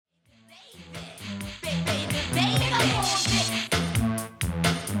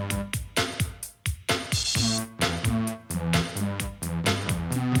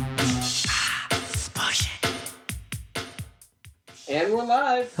we're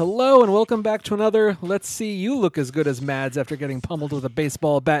live. Hello and welcome back to another Let's See You Look as Good as Mads After Getting Pummeled with a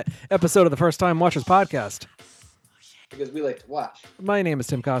Baseball Bat episode of the First Time Watchers podcast. Because we like to watch. My name is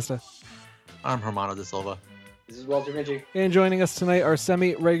Tim Costa. I'm Hermano de Silva. This is Walter Minchie. And joining us tonight, our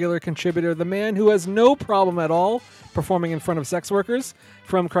semi-regular contributor, the man who has no problem at all performing in front of sex workers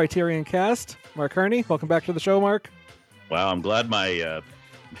from Criterion Cast, Mark Herney. Welcome back to the show, Mark. Wow, I'm glad my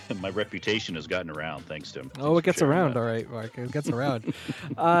my reputation has gotten around, thanks to him. Oh, it gets around, all right, Mark. It gets around.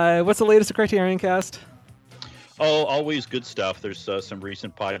 What's the latest at Criterion Cast? Oh, always good stuff. There's some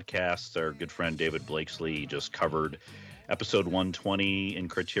recent podcasts. Our good friend David Blakesley just covered episode 120 in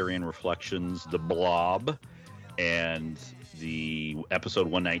Criterion Reflections, The Blob, and the episode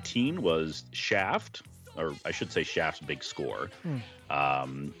 119 was Shaft, or I should say Shaft's Big Score.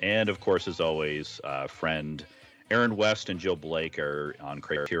 And of course, as always, friend Aaron West and Joe Blake are on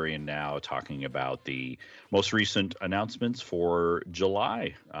Criterion now talking about the most recent announcements for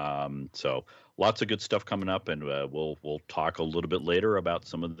July. So lots of good stuff coming up, and we'll talk a little bit later about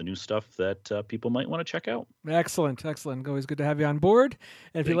some of the new stuff that people might want to check out. Excellent. Always good to have you on board.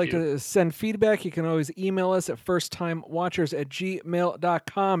 And if you'd like to send feedback, you can always email us at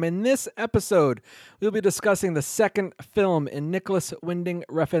firsttimewatchers@gmail.com. In this episode, we'll be discussing the second film in Nicholas Winding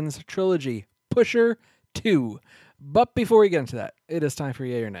Refn's trilogy, Pusher 2. But before we get into that, it is time for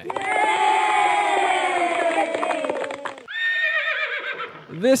Yay or Nay.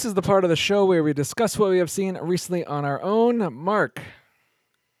 This is the part of the show where we discuss what we have seen recently on our own. Mark.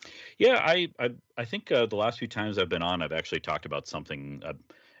 Yeah, I think the last few times I've been on, I've actually talked about something,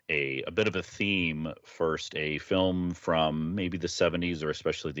 a bit of a theme first, a film from maybe the 70s or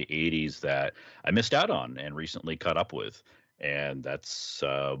especially the 80s that I missed out on and recently caught up with. And that's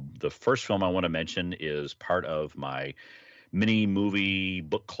the first film I want to mention is part of my mini movie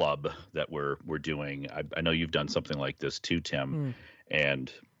book club that we're doing. I know you've done something like this too, Tim.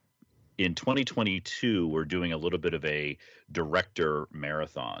 And in 2022, we're doing a little bit of a director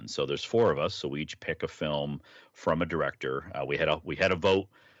marathon. So there's 4 of us, so we each pick a film from a director. We had a vote.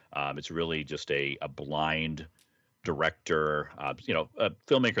 It's really just a blind director, a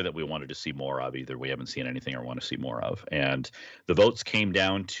filmmaker that we wanted to see more of. Either we haven't seen anything or want to see more of. And the votes came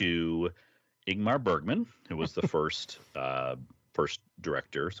down to Ingmar Bergman, who was the first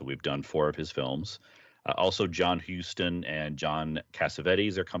director. So we've done 4 of his films. Also, John Huston and John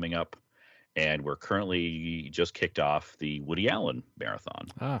Cassavetes are coming up. And we're currently just kicked off the Woody Allen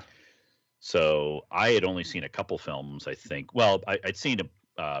marathon. So I had only seen a couple films, I think. Well, I'd seen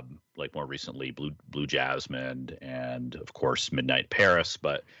like more recently, Blue Jasmine and, of course, Midnight Paris.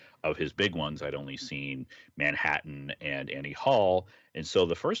 But of his big ones, I'd only seen Manhattan and Annie Hall. And so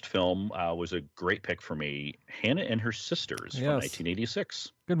the first film was a great pick for me, Hannah and Her Sisters from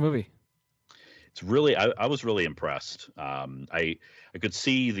 1986. Good movie. It's really, I was really impressed. I could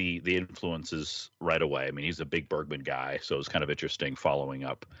see the influences right away. I mean, he's a big Bergman guy, so it was kind of interesting following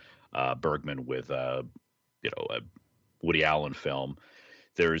up Bergman with a Woody Allen film.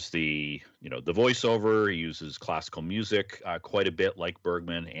 There's the voiceover. He uses classical music quite a bit, like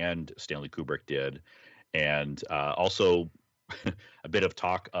Bergman and Stanley Kubrick did, and also a bit of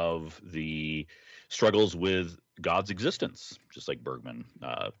talk of the struggles with God's existence, just like Bergman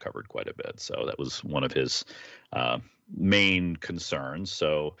covered quite a bit. So that was one of his main concerns.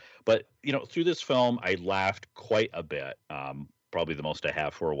 So, but through this film, I laughed quite a bit. Probably the most I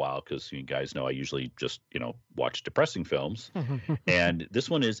have for a while, because you guys know I usually just watch depressing films. And this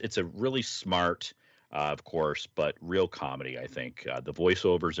one it's a really smart, of course, but real comedy. I think the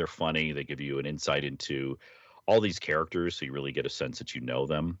voiceovers are funny. They give you an insight into all these characters, so you really get a sense that you know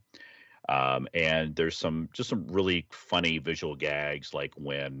them. And there's some really funny visual gags, like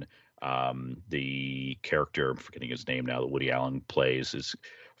when the character, I'm forgetting his name now, that Woody Allen plays, is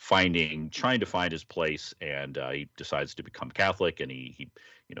trying to find his place, and he decides to become Catholic, and he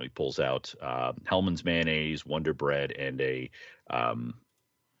pulls out Hellman's mayonnaise, Wonder Bread, and a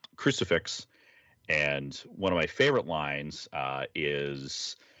crucifix. And one of my favorite lines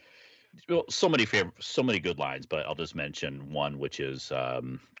is, well, so many good lines, but I'll just mention one, which is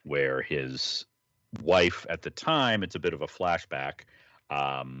where his wife at the time, it's a bit of a flashback,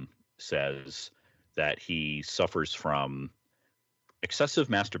 says that he suffers from excessive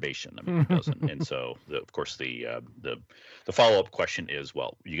masturbation. I mean, he doesn't. And so, of course, the follow-up question is,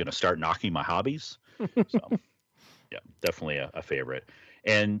 well, are you going to start knocking my hobbies? So, yeah, definitely a favorite.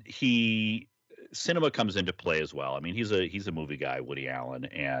 And cinema comes into play as well. I mean, he's a movie guy, Woody Allen,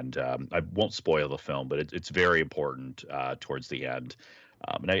 and I won't spoil the film, but it's very important towards the end.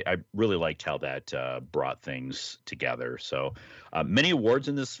 And I really liked how that brought things together. So many awards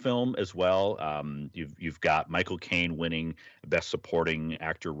in this film as well. You've got Michael Caine winning Best Supporting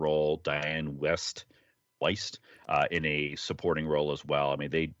Actor role, Diane Weist in a supporting role as well. I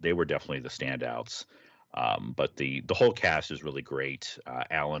mean, they were definitely the standouts. But the whole cast is really great.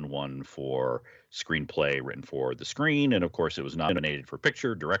 Alan won for screenplay written for the screen, and of course, it was nominated for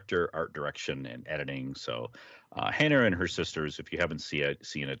picture, director, art direction, and editing. So, Hannah and her sisters, if you haven't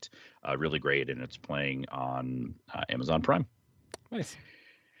seen it, really great, and it's playing on Amazon Prime. Nice.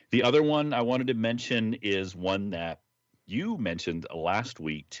 The other one I wanted to mention is one that you mentioned last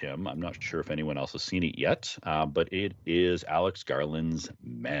week, Tim. I'm not sure if anyone else has seen it yet, but it is Alex Garland's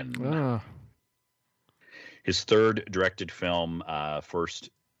Men. Oh. His third directed film, first,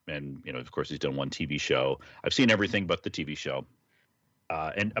 and of course, he's done one TV show. I've seen everything but the TV show.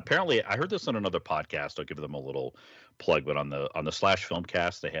 And apparently, I heard this on another podcast. I'll give them a little plug, but on the Slash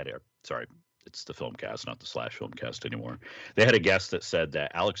Filmcast, they had it's the Filmcast, not the Slash Filmcast anymore. They had a guest that said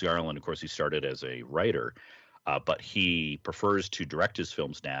that Alex Garland, of course, he started as a writer, but he prefers to direct his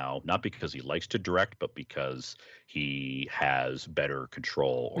films now, not because he likes to direct, but because he has better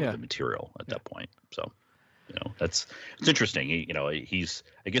control over the material at that point. So. It's interesting. He's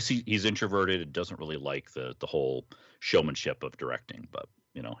introverted and doesn't really like the whole showmanship of directing, but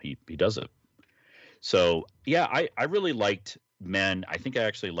he does it. So yeah, I really liked Men. I think I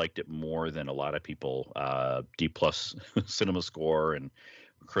actually liked it more than a lot of people. D+ cinema score, and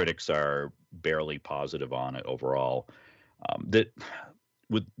critics are barely positive on it overall. That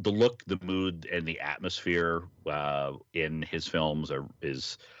with the look, the mood, and the atmosphere in his films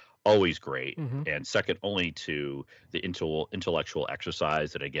is always great, and second only to the intellectual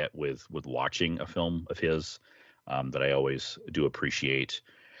exercise that I get with watching a film of his, that I always do appreciate.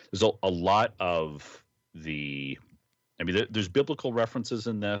 There's a lot of there's biblical references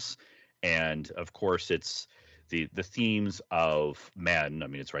in this, and of course it's the themes of men. I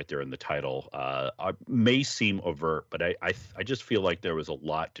mean, it's right there in the title. May seem overt, but I just feel like there was a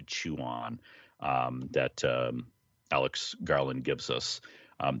lot to chew on that Alex Garland gives us.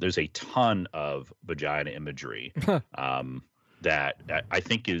 There's a ton of vagina imagery that I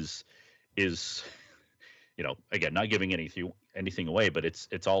think is again, not giving anything away, but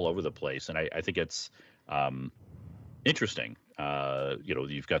it's all over the place, and I think it's interesting.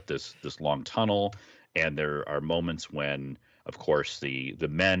 You've got this long tunnel, and there are moments when, of course, the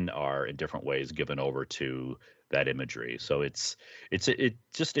men are in different ways given over to that imagery. So it's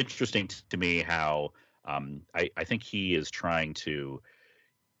just interesting to me how I think he is trying to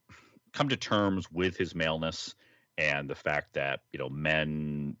come to terms with his maleness and the fact that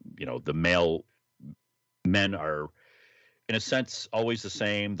men, the male men are in a sense always the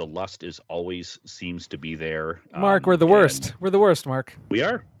same. The lust always seems to be there. Mark, we're the worst. We're the worst, Mark. We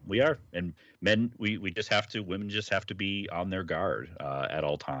are, and men, women just have to be on their guard at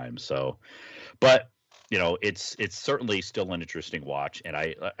all times. So, but it's certainly still an interesting watch. And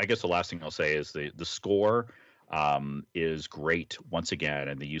I guess the last thing I'll say is the score is great once again,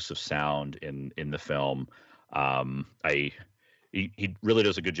 and the use of sound in the film. He really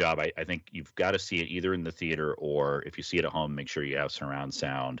does a good job. I think you've got to see it either in the theater, or if you see it at home, make sure you have surround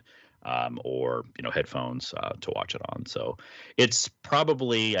sound or headphones to watch it on. So it's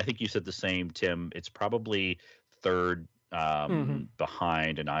probably, I think you said the same, Tim. It's probably third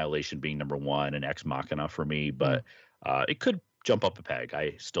behind Annihilation being number one and Ex Machina for me, but it could jump up a peg.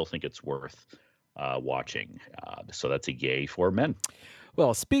 I still think it's worth watching. So that's a yay for Men.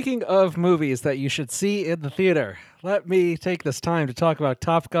 Well, speaking of movies that you should see in the theater, let me take this time to talk about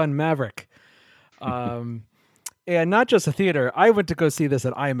Top Gun Maverick. And not just a theater. I went to go see this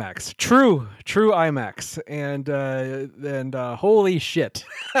at IMAX. True IMAX. And holy shit.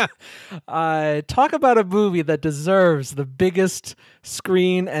 Talk about a movie that deserves the biggest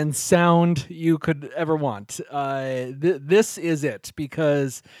screen and sound you could ever want. This is it,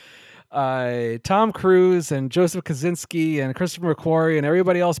 because Tom Cruise and Joseph Kosinski and Christopher McQuarrie and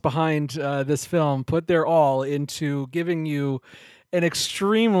everybody else behind this film put their all into giving you an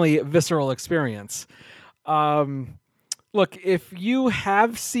extremely visceral experience. Look, if you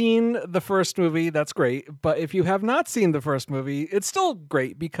have seen the first movie, that's great. But if you have not seen the first movie, it's still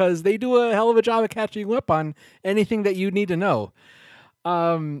great, because they do a hell of a job of catching you up on anything that you need to know.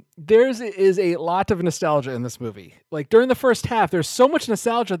 There is a lot of nostalgia in this movie. Like during the first half, there's so much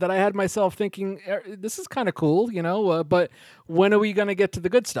nostalgia that I had myself thinking, this is kind of cool, but when are we going to get to the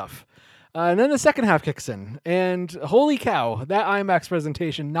good stuff? And then the second half kicks in, and holy cow, that IMAX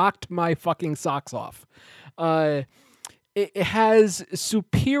presentation knocked my fucking socks off. It has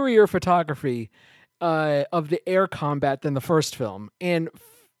superior photography of the air combat than the first film, and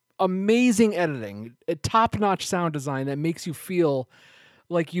amazing editing, top-notch sound design that makes you feel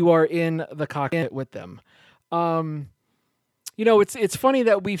like you are in the cockpit with them. It's funny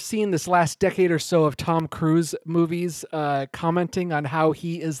that we've seen this last decade or so of Tom Cruise movies commenting on how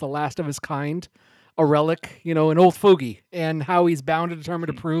he is the last of his kind, a relic, an old fogey, and how he's bound and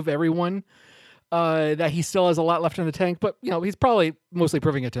determined to prove everyone that he still has a lot left in the tank. But, he's probably mostly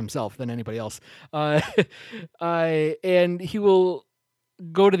proving it to himself than anybody else. And he will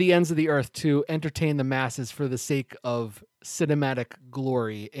go to the ends of the earth to entertain the masses for the sake of cinematic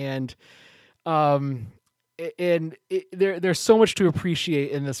glory. And there's so much to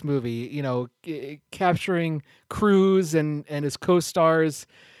appreciate in this movie, capturing Cruise and his co-stars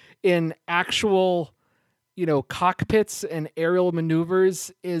in actual, cockpits and aerial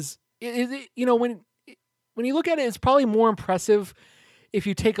maneuvers is when you look at it, it's probably more impressive if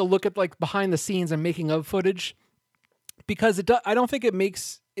you take a look at like behind the scenes and making of footage, because I don't think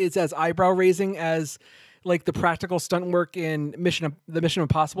it's as eyebrow raising as like the practical stunt work in the Mission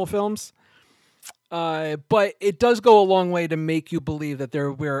Impossible films. But it does go a long way to make you believe that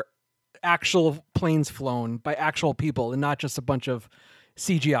there were actual planes flown by actual people and not just a bunch of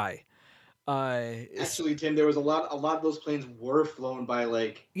CGI. Actually, Tim, there was a lot of those planes were flown by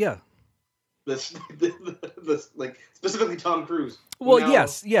this like specifically Tom Cruise. Well,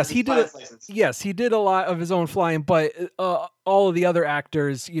 yes, he did. Yes, he did a lot of his own flying, but all of the other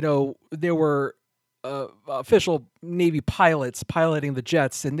actors, there were official Navy pilots piloting the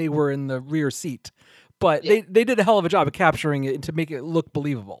jets, and they were in the rear seat. But they did a hell of a job of capturing it to make it look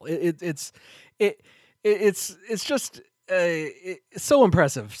believable. It's just so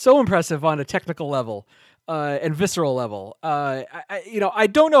impressive on a technical level. And visceral level. I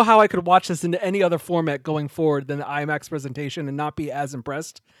don't know how I could watch this in any other format going forward than the IMAX presentation and not be as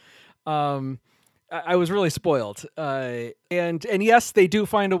impressed. I was really spoiled. And yes, they do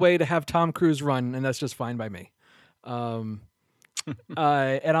find a way to have Tom Cruise run, and that's just fine by me. And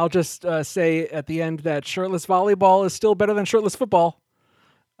I'll just say at the end that shirtless volleyball is still better than shirtless football.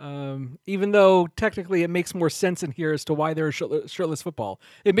 Even though technically it makes more sense in here as to why there's shirtless football.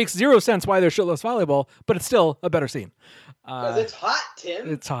 It makes zero sense why there's shirtless volleyball, but it's still a better scene. Because it's hot, Tim.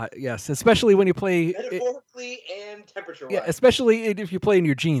 It's hot, yes. Especially when you play... metaphorically and temperature-wise. Yeah, especially if you play in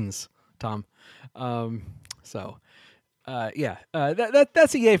your jeans, Tom. That's a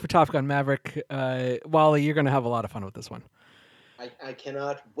yay for Top Gun Maverick. Wally, you're going to have a lot of fun with this one. I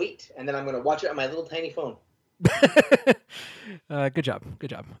cannot wait. And then I'm going to watch it on my little tiny phone. Good job.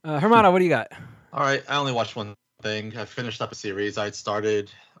 Hermano, what do you got? All right, I only watched one thing. I finished up a series I'd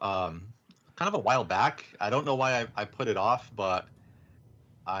started kind of a while back. I don't know why I put it off, but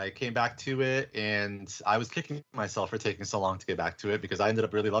I came back to it, and I was kicking myself for taking so long to get back to it because I ended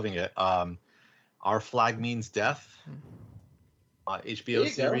up really loving it. Our Flag Means Death, HBO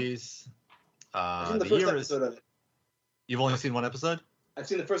series. I've seen the first episode of it. You've only seen one episode? I've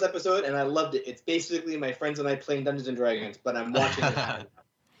seen the first episode, and I loved it. It's basically my friends and I playing Dungeons & Dragons, but I'm watching it.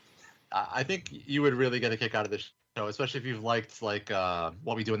 I think you would really get a kick out of this show, especially if you've liked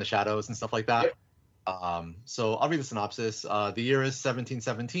What We Do in the Shadows and stuff like that. Yep. So I'll read the synopsis. The year is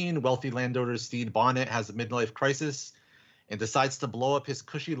 1717. Wealthy landowner Stede Bonnet has a midlife crisis and decides to blow up his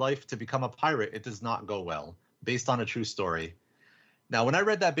cushy life to become a pirate. It does not go well. Based on a true story. Now, when I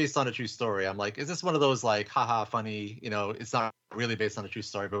read that based on a true story, I'm like, is this one of those like, haha, funny, it's not really based on a true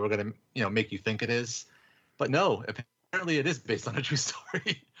story, but we're going to, make you think it is. But no, apparently it is based on a true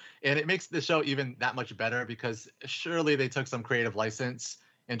story. And it makes the show even that much better because surely they took some creative license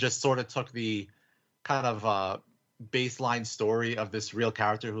and just sort of took the kind of baseline story of this real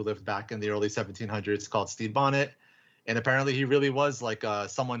character who lived back in the early 1700s called Stede Bonnet. And apparently he really was like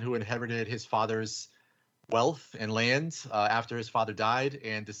someone who inherited his father's wealth and land after his father died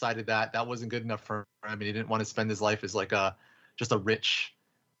and decided that wasn't good enough for him, and he didn't want to spend his life as like just a rich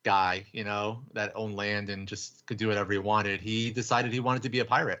guy, that owned land and just could do whatever he wanted. He decided he wanted to be a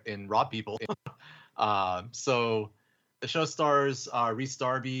pirate and rob people. So the show stars Rhys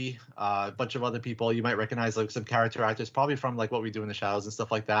Darby, a bunch of other people you might recognize, like some character actors, probably from like What We Do in the Shadows and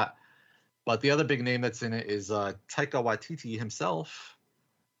stuff like that. But the other big name that's in it is Taika Waititi himself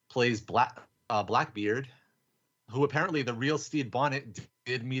plays Blackbeard, who apparently the real Stede Bonnet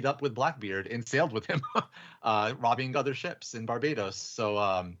did meet up with Blackbeard and sailed with him, robbing other ships in Barbados.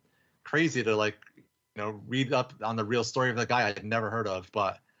 So crazy to read up on the real story of the guy I had never heard of.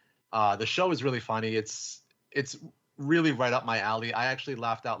 But the show is really funny. It's really right up my alley. I actually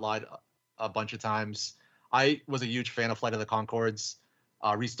laughed out loud a bunch of times. I was a huge fan of Flight of the Conchords.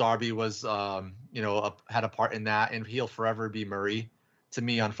 Rhys Darby was, had a part in that, and he'll forever be Murray to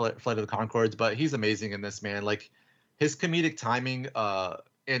me on Flight of the Conchords, but he's amazing in this, man. Like his comedic timing,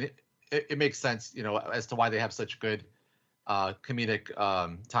 and it makes sense, you know, as to why they have such good comedic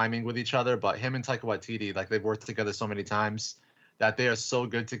timing with each other. But him and Taika Waititi, like they've worked together so many times that they are so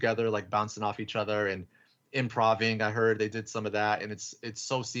good together, like bouncing off each other and improving. I heard they did some of that, and it's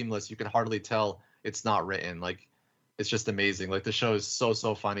so seamless. You can hardly tell it's not written. Like it's just amazing. Like the show is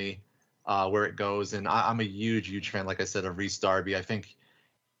so funny where it goes, and I'm a huge fan, like I said, of Rhys Darby. I think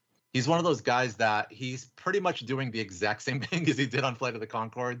he's one of those guys that he's pretty much doing the exact same thing as he did on Flight of the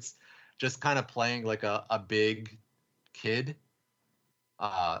Conchords, just kind of playing like a big kid,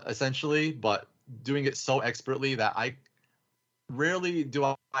 essentially, but doing it so expertly that I rarely do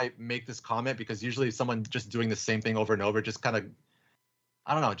I make this comment, because usually someone just doing the same thing over and over just kind of,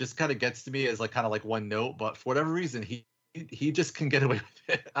 I don't know, just kind of gets to me as like kind of like one note. But for whatever reason, he just can get away with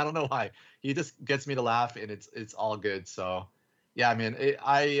it. I don't know why. He just gets me to laugh, and it's all good. So yeah, I mean,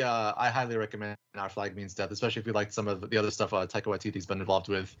 I highly recommend Our Flag Means Death, especially if you like some of the other stuff Taika Waititi's been involved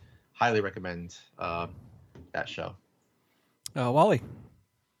with. Highly recommend that show. Wally.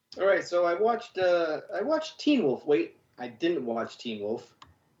 All right, so I watched Teen Wolf. Wait, I didn't watch Teen Wolf.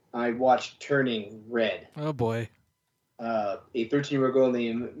 I watched Turning Red. Oh boy. A 13-year-old girl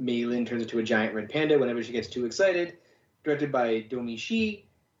named Mei Lin turns into a giant red panda whenever she gets too excited. Directed by Domi Shi.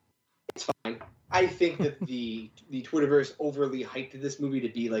 It's fine. I think that the Twitterverse overly hyped this movie to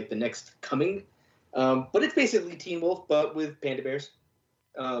be like the next coming. But it's basically Teen Wolf, but with panda bears.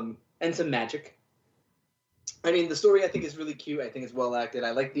 And some magic. I mean, the story I think is really cute. I think it's well acted.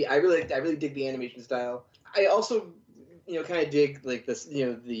 I really dig the animation style. I also, kind of dig like this,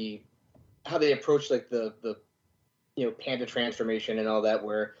 how they approach like the panda transformation and all that,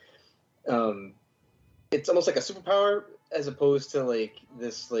 where it's almost like a superpower as opposed to like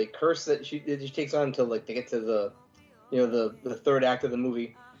this like curse that she takes on until like they get to the the third act of the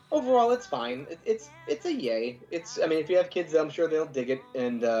movie. Overall, it's fine. It's a yay. I mean, if you have kids, I'm sure they'll dig it,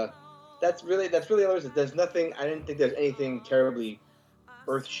 and that's really all. There's nothing. I didn't think there's anything terribly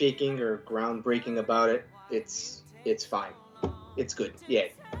earth-shaking or groundbreaking about it. It's fine. It's good.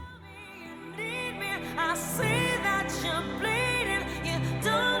 Yay. I see that you're bleeding. You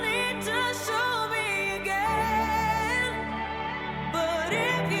don't need to show me again. But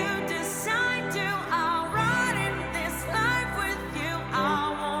if you decide to, I'll ride in this life with you. I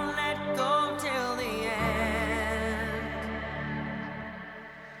won't let go till the end.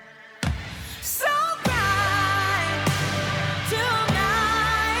 So cry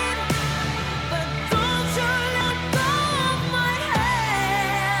tonight, but don't you let go of my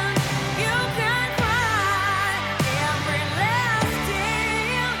hand. You can cry every last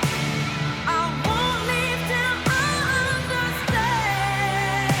tear. I won't leave till I understand.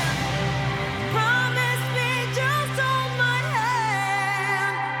 Promise me, just hold my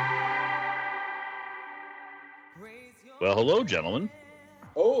hand. Well, hello, gentlemen.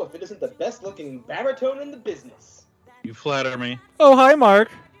 Oh, if it isn't the best-looking baritone in the business. You flatter me. Oh, hi, Mark.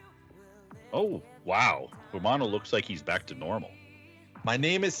 Oh, wow. Romano looks like he's back to normal. My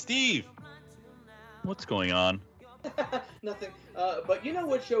name is Steve. What's going on? Nothing. But you know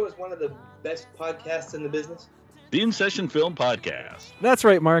what show is one of the best podcasts in the business? The In Session Film Podcast. That's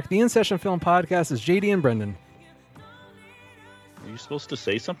right, Mark. The In Session Film Podcast is JD and Brendan. Are you supposed to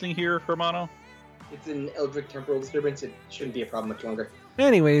say something here, Romano? It's an Eldritch temporal disturbance. It shouldn't be a problem much longer.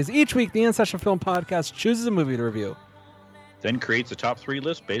 Anyways, each week the In Session Film Podcast chooses a movie to review. Then creates a top 3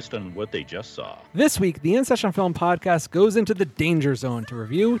 list based on what they just saw. This week, the In Session Film Podcast goes into the danger zone to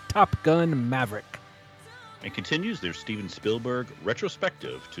review Top Gun Maverick. And continues their Steven Spielberg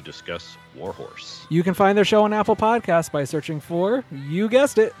retrospective to discuss Warhorse. You can find their show on Apple Podcasts by searching for, you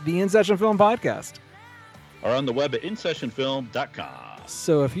guessed it, the In Session Film Podcast. Or on the web at InSessionFilm.com.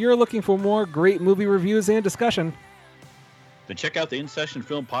 So if you're looking for more great movie reviews and discussion, then check out the In Session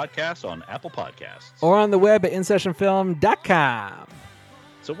Film Podcast on Apple Podcasts. Or on the web at InSessionFilm.com.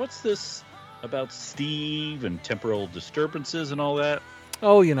 So what's this about Steve and temporal disturbances and all that?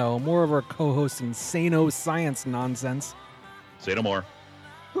 Oh, more of our co-host's insano science nonsense. Say no more.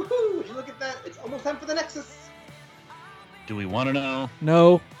 Woohoo! Would you look at that? It's almost time for the Nexus. Do we want to know?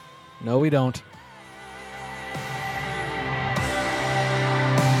 No. No, we don't.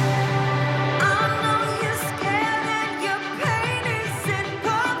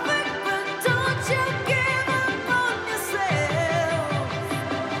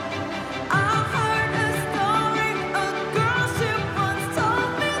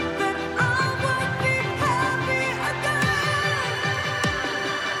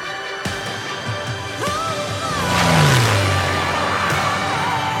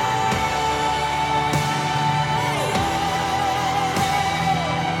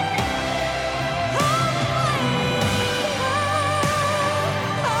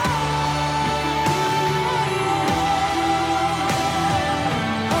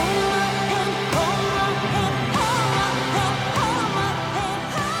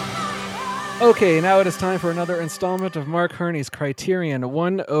 Okay, now it is time for another installment of Mark Herney's Criterion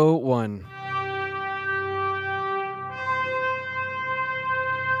 101.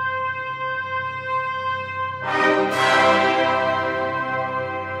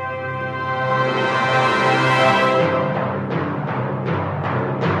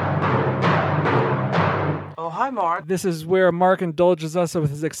 Oh, hi, Mark. This is where Mark indulges us with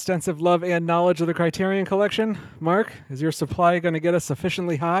his extensive love and knowledge of the Criterion Collection. Mark, is your supply going to get us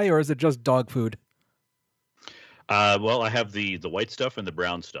sufficiently high, or is it just dog food? Well, I have the white stuff and the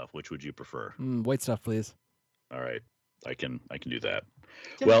brown stuff. Which would you prefer? White stuff, please. All right, I can do that.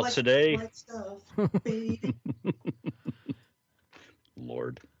 Just Well, like today, white stuff, baby.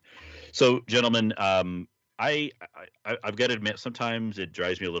 Lord. So, gentlemen, I've got to admit, sometimes it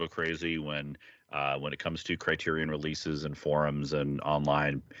drives me a little crazy when it comes to Criterion releases and forums and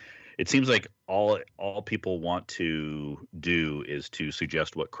online. It seems like all people want to do is to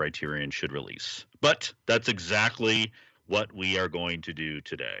suggest what Criterion should release. But that's exactly what we are going to do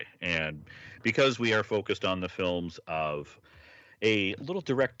today. And because we are focused on the films of a little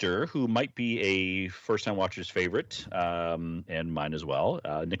director who might be a first-time watcher's favorite, and mine as well,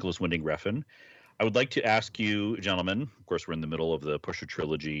 Nicholas Winding Refn, I would like to ask you, gentlemen, of course we're in the middle of the Pusher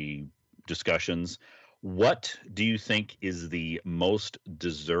Trilogy discussions, what do you think is the most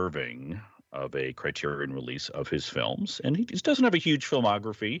deserving of a Criterion release of his films? And he just doesn't have a huge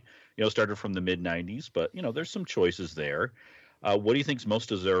filmography, started from the mid-90s, but, there's some choices there. What do you think is most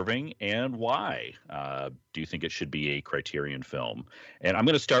deserving, and why do you think it should be a Criterion film? And I'm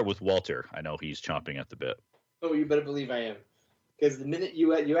going to start with Walter. I know he's chomping at the bit. Oh, you better believe I am. Because the minute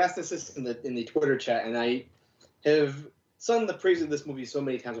you asked this in the Twitter chat, and I have sung the praise of this movie so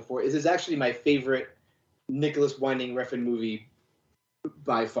many times before, it is actually my favorite Nicholas Winding Refn movie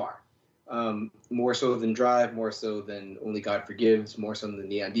by far. More so than Drive, more so than Only God Forgives, more so than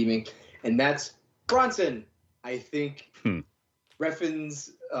Neon Demon. And that's Bronson. I think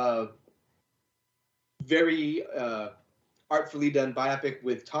Refn's very artfully done biopic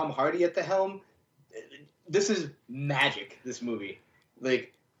with Tom Hardy at the helm. This is magic, this movie.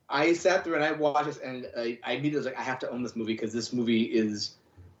 Like, I sat through and I watched this, and I immediately was like, I have to own this movie because this movie is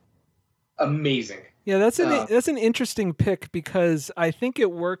amazing. Yeah, that's an interesting pick because I think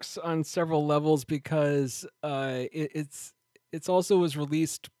it works on several levels because it's also was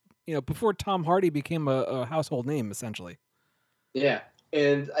released before Tom Hardy became a household name essentially. Yeah,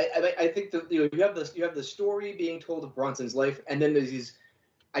 and I think that you have the story being told of Bronson's life, and then there's these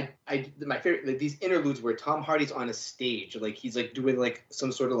my favorite these interludes where Tom Hardy's on a stage, like he's like doing like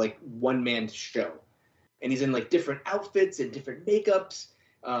some sort of like one man show, and he's in like different outfits and different makeups.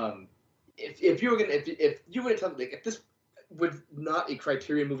 If you were to tell me, like, if this was not a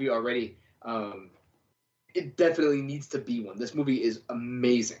Criterion movie already, it definitely needs to be one. This movie is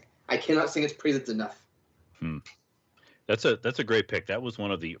amazing. I cannot sing its praises enough. That's a great pick. That was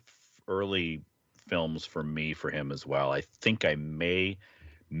one of the early films for him as well. I think I may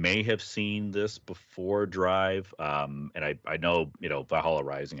have seen this before Drive, and I know Valhalla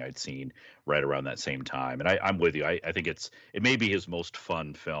Rising I'd seen right around that same time. And I'm with you. I think it may be his most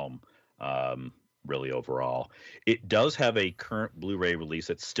fun film. Really overall. It does have a current Blu-ray release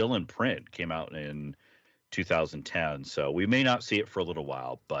that's still in print, came out in 2010, so we may not see it for a little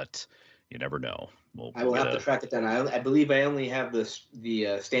while, but you never know. I will have to track it down. I believe I only have the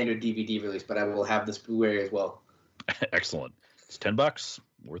standard DVD release, but I will have this Blu-ray as well. Excellent. It's $10,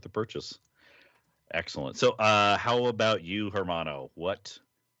 worth a purchase. Excellent. So how about you, Hermano? What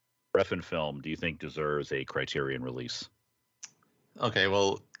Refn film do you think deserves a Criterion release? Okay,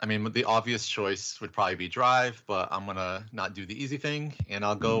 well, I mean, the obvious choice would probably be Drive, but I'm going to not do the easy thing, and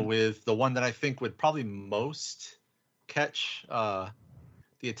I'll go with the one that I think would probably most catch the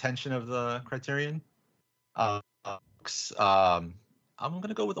attention of the Criterion. I'm going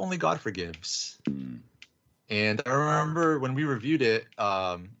to go with Only God Forgives. And I remember when we reviewed it,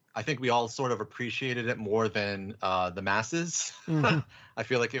 I think we all sort of appreciated it more than the masses. I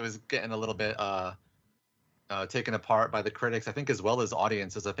feel like it was getting a little bit taken apart by the critics, I think, as well as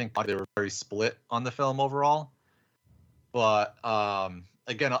audiences. I think they were very split on the film overall. But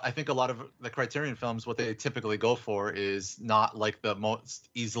again, I think a lot of the Criterion films, what they typically go for is not like the most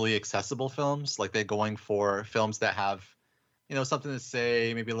easily accessible films. Like they're going for films that have, something to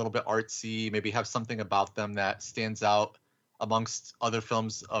say, maybe a little bit artsy, maybe have something about them that stands out amongst other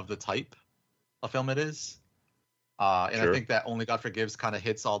films of the type of film it is. And sure. I think that Only God Forgives kind of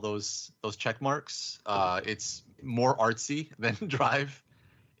hits all those check marks. It's more artsy than Drive,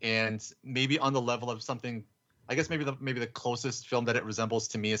 and maybe on the level of something. I guess maybe the closest film that it resembles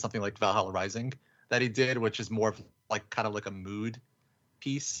to me is something like Valhalla Rising that he did, which is more of like kind of like a mood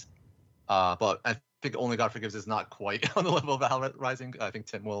piece. But I think Only God Forgives is not quite on the level of Valhalla Rising. I think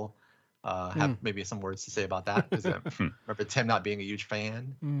Tim will have maybe some words to say about that, because I remember Tim not being a huge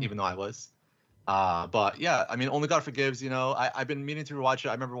fan, even though I was. But yeah, I mean, Only God Forgives, I've been meaning to rewatch it.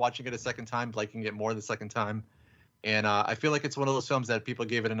 I remember watching it a second time, liking it more the second time. And I feel like it's one of those films that if people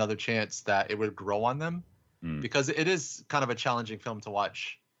gave it another chance, that it would grow on them, because it is kind of a challenging film to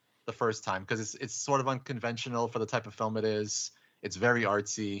watch the first time, because it's sort of unconventional for the type of film it is. It's very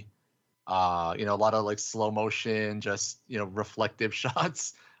artsy. A lot of like slow motion, just reflective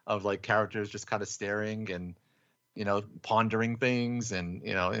shots of like characters just kind of staring and pondering things, and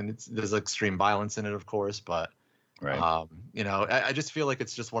there's extreme violence in it, of course, but Right. I just feel like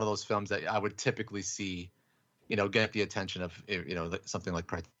it's just one of those films that I would typically see get the attention of something like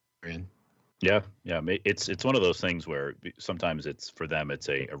Criterion. Yeah. It's one of those things where sometimes it's for them it's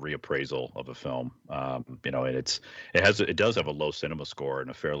a reappraisal of a film, and it does have a low cinema score and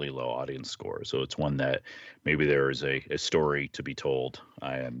a fairly low audience score, so it's one that maybe there is a story to be told,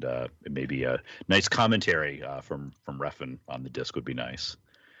 and maybe a nice commentary from Refn on the disc would be nice.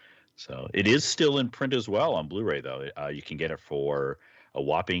 So it is still in print as well on Blu-ray, though. You can get it for a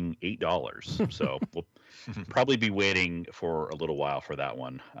whopping $8. So we'll probably be waiting for a little while for that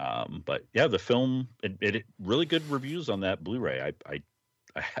one. But yeah, the film, it really good reviews on that Blu-ray.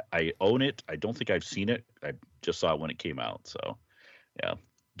 I own it. I don't think I've seen it. I just saw it when it came out. So yeah,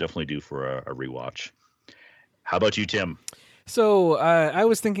 definitely due for a rewatch. How about you, Tim? So I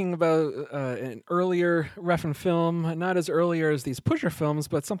was thinking about an earlier Refn film, not as earlier as these Pusher films,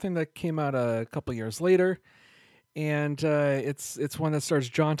 but something that came out a couple years later. And it's one that stars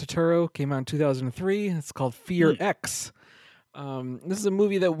John Turturro, came out in 2003. It's called Fear X. This is a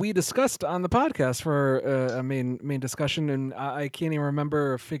movie that we discussed on the podcast for a main discussion, and I can't even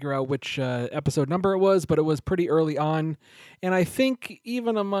remember or figure out which episode number it was, but it was pretty early on. And I think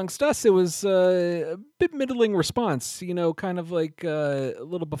even amongst us, it was a bit middling response, kind of like a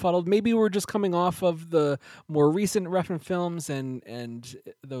little befuddled. Maybe we're just coming off of the more recent Refn films and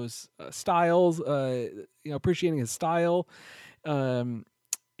those styles, appreciating his style.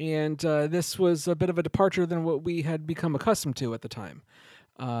 And this was a bit of a departure than what we had become accustomed to at the time.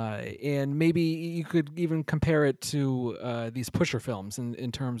 And maybe you could even compare it to these Pusher films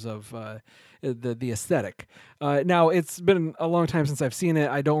in terms of the aesthetic. Now, it's been a long time since I've seen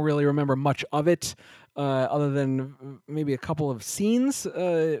it. I don't really remember much of it, other than maybe a couple of scenes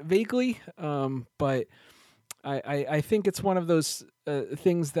vaguely. But I think it's one of those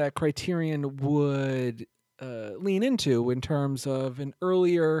things that Criterion would lean into in terms of an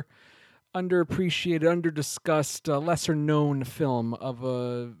earlier, underappreciated, underdiscussed, lesser-known film of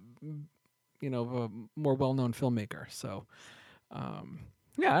a more well-known filmmaker. So, I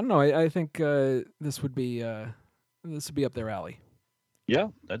don't know. I think this would be up their alley. Yeah,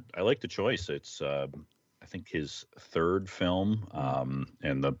 I like the choice. It's I think his third film,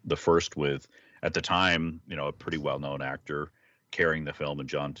 and the first with, at the time, a pretty well-known actor carrying the film, and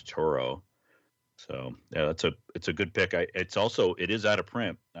John Turturro. So yeah, it's a good pick. It is out of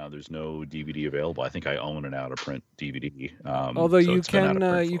print. There's no DVD available. I think I own an out of print DVD. Although you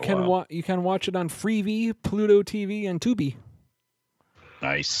can watch it on Freevee, Pluto TV, and Tubi.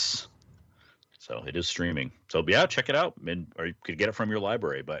 Nice. So it is streaming. So yeah, check it out, or you could get it from your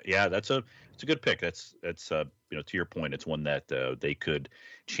library. But yeah, it's a good pick. That's to your point, it's one that they could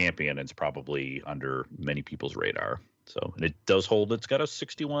champion. And it's probably under many people's radar. So, and it does hold. It's got a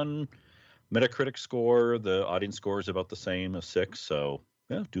 61 Metacritic score. The audience score is about the same, a 6. So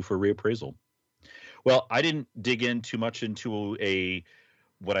yeah, due for reappraisal. Well, I didn't dig in too much into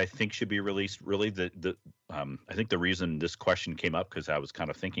what I think should be released. Really, I think the reason this question came up, because I was kind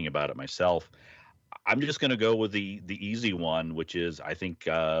of thinking about it myself. I'm just going to go with the easy one, which is I think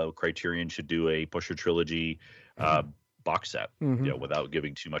Criterion should do a Pusher trilogy box set, without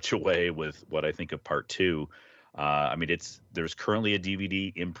giving too much away with what I think of part 2. I mean, there's currently a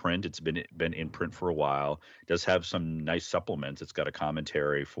DVD in print. It's been in print for a while. It does have some nice supplements. It's got a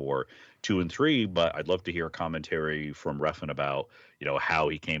commentary for 2 and 3, but I'd love to hear a commentary from Refn about, how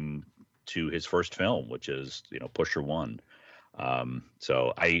he came to his first film, which is, Pusher 1.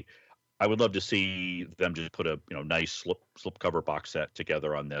 So I would love to see them just put a, nice slipcover box set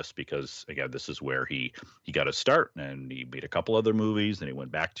together on this, because again, this is where he got his start, and he made a couple other movies, and he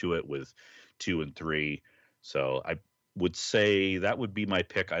went back to it with 2 and 3. So I would say that would be my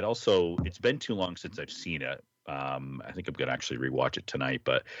pick. It's been too long since I've seen it. I think I'm going to actually rewatch it tonight,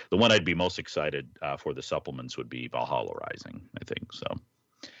 but the one I'd be most excited for the supplements would be Valhalla Rising, I think. So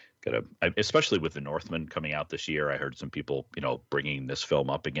especially with The Northman coming out this year. I heard some people, bringing this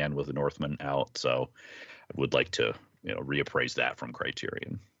film up again with The Northman out. So I would like to, reappraise that from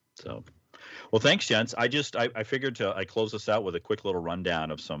Criterion. So Well, thanks, gents. I figured I close this out with a quick little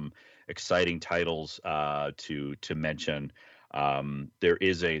rundown of some exciting titles to mention.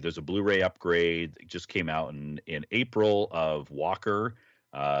 There's a Blu-ray upgrade that just came out in April of Walker,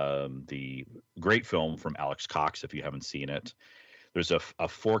 the great film from Alex Cox. If you haven't seen it, there's a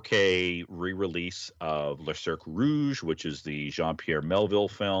 4K re-release of Le Cercle Rouge, which is the Jean-Pierre Melville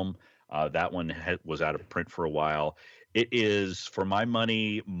film. That one was out of print for a while. It is, for my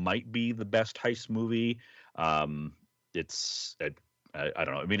money, might be the best heist movie. I don't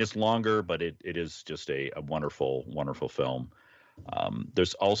know. I mean, it's longer, but it is just a wonderful, wonderful film.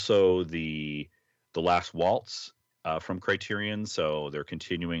 There's also the Last Waltz from Criterion, so they're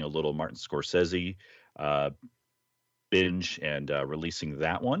continuing a little Martin Scorsese binge and releasing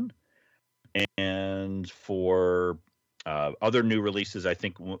that one. And for other new releases, I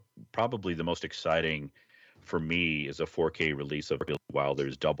think probably the most exciting for me is a 4K release of Billy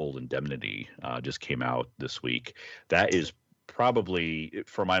Wilder's Double Indemnity. Just came out this week. That is probably,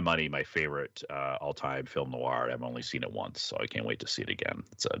 for my money, my favorite all-time film noir. I've only seen it once, so I can't wait to see it again.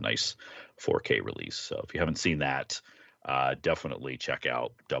 It's a nice 4K release. So if you haven't seen that, definitely check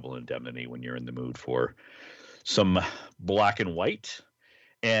out Double Indemnity when you're in the mood for some black and white.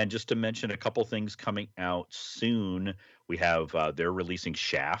 And just to mention a couple things coming out soon, we have they're releasing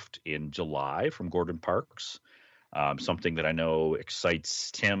Shaft in July from Gordon Parks. Something that I know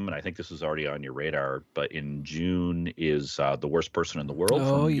excites Tim, and I think this is already on your radar, but in June is The Worst Person in the World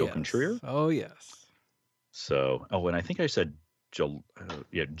from Jochen Trier. Oh, yes. So, and I think I said June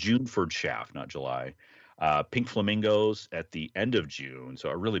for Shaft, not July. Pink Flamingos at the end of June, so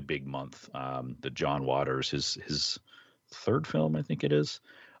a really big month. The John Waters, his third film, I think it is.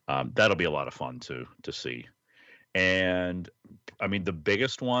 That'll be a lot of fun to see. And I mean, the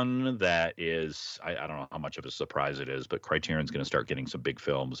biggest one that is, I don't know how much of a surprise it is, but Criterion's going to start getting some big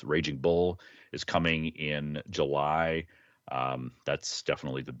films. Raging Bull is coming in July. That's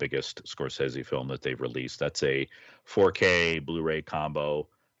definitely the biggest Scorsese film that they've released. That's a 4K Blu-ray combo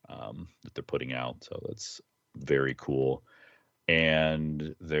that they're putting out. So that's very cool.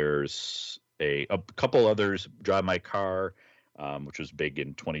 And there's a couple others. Drive My Car, which was big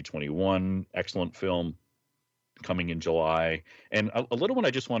in 2021. Excellent film coming in July. And a little one I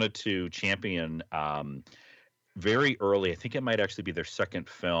just wanted to champion very early. I think it might actually be their second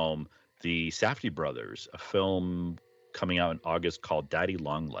film, the Safdie Brothers, a film coming out in August called Daddy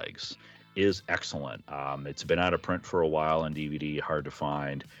Longlegs, is excellent. It's been out of print for a while on DVD, hard to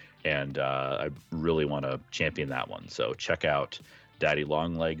find, and I really want to champion that one. So check out Daddy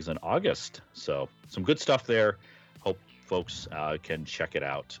Longlegs in August. So some good stuff there. Hope folks can check it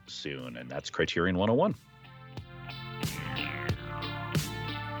out soon. And that's Criterion 101.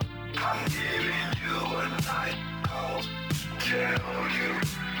 I'm giving you a night call to tell you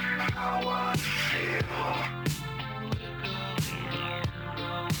how I feel.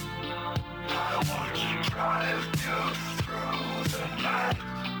 I want to drive you through the night,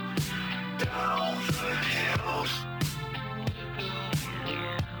 down the hills.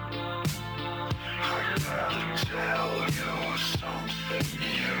 I gotta tell you something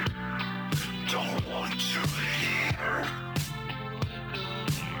you don't want to hear.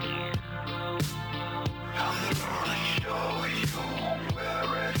 I'm gonna show you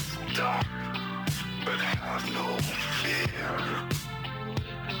where it's dark, but have no fear.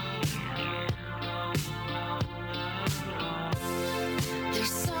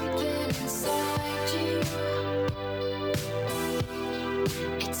 There's something inside you.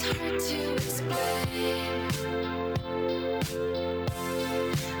 It's hard to explain.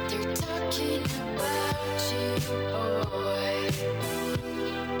 They're talking about you, boy,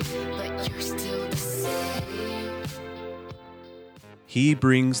 but you're still the same. He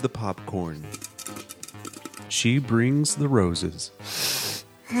brings the popcorn. She brings the roses.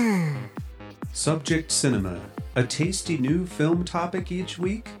 Subject Cinema, a tasty new film topic each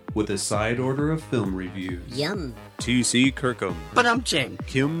week with a side order of film reviews. Yum. T.C. Kirkham. But I'm Jing.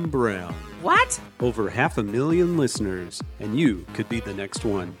 Kim Brown. What? Over 500,000 listeners, and you could be the next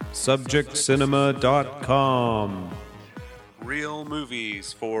one. SubjectCinema.com. Real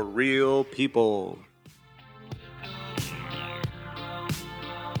movies for real people.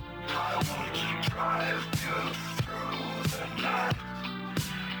 I want to drive you through the night,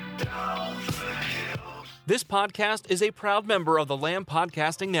 down the hills. This podcast is a proud member of the Lamb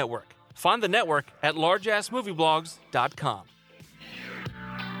Podcasting Network. Find the network at largeassmovieblogs.com.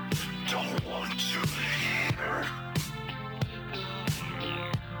 Don't want to hear.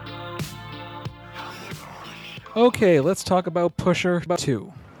 Okay, let's talk about Pusher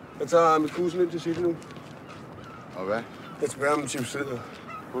 2. Это ами кузни действительно. Ove? Это прям чипсы.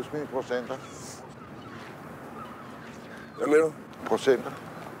 Husk mine procenter. Hvad mener du? Procenter.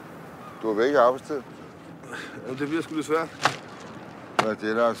 Du er væk i arbejdstid. Jamen, det bliver sgu lidt svært. Hvad er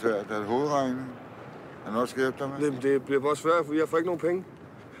det, der er svært? Er det hovedregning? Er der noget, skal hjælpe dig med? Det bliver bare svært, for jeg får ikke nogen penge.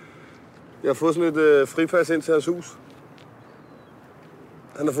 Jeg har fået sådan et fripas ind til hans hus.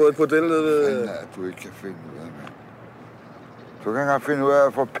 Han har fået et bordel nede ved... Nej, du ikke kan finde ud af det, mand. Du kan ikke engang finde ud af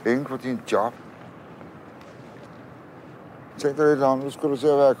at få penge for din job. Tænk dig lidt om, nu skal du til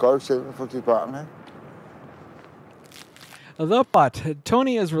at være et godt eksempel for dit barn, ikke? The plot.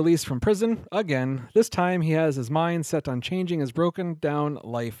 Tony is released from prison again. This time he has his mind set on changing his broken down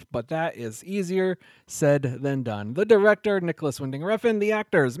life, but that is easier said than done. The director, Nicholas Winding Refn, the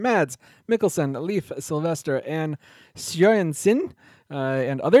actors, Mads Mikkelsen, Leif Sylvester, and Sjöjensson,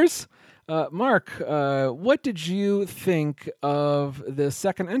 and others. Mark, what did you think of the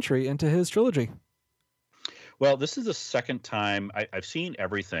second entry into his trilogy? Well, this is the second time I've seen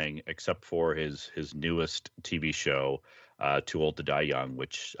everything except for his newest TV show, Too Old to Die Young,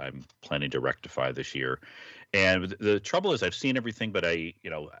 which I'm planning to rectify this year. And the trouble is I've seen everything, but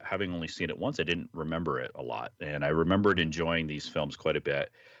having only seen it once, I didn't remember it a lot. And I remembered enjoying these films quite a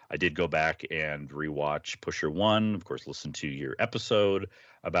bit. I did go back and rewatch Pusher 1, of course, listen to your episode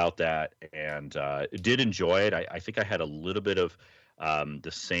about that, and did enjoy it. I think I had a little bit of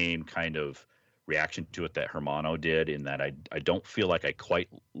the same kind of reaction to it that Hermano did, in that I don't feel like I quite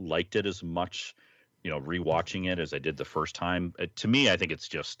liked it as much, rewatching it as I did the first time. To me, I think it's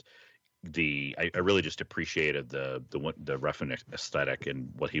just I really just appreciated the Refn aesthetic and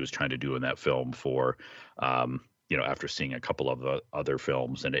what he was trying to do in that film for, after seeing a couple of the other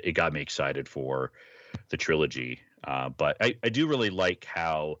films, and it got me excited for the trilogy. But I do really like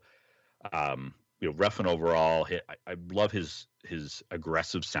how, Refn overall, I love his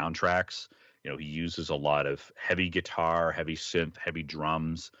aggressive soundtracks. He uses a lot of heavy guitar, heavy synth, heavy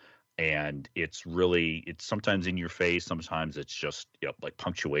drums, and it's sometimes in your face. Sometimes it's just, like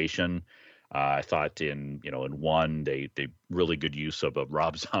punctuation. I thought in one, they really good use of a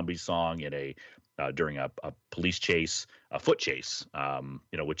Rob Zombie song during a police chase, a foot chase,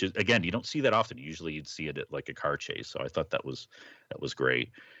 which is, again, you don't see that often. Usually you'd see it at like a car chase. So I thought that was great.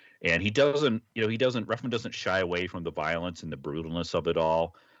 And Refn doesn't shy away from the violence and the brutalness of it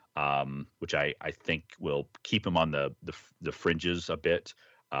all. Which I think will keep him on the fringes a bit,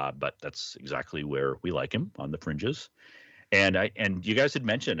 but that's exactly where we like him, on the fringes. And you guys had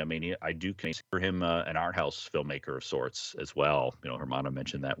mentioned, I do consider him an art house filmmaker of sorts as well. Hermano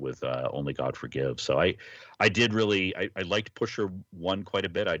mentioned that with Only God Forgives. So I did really I liked Pusher 1 quite a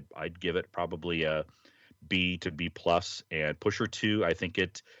bit. I'd give it probably a B to B plus, and Pusher 2, I think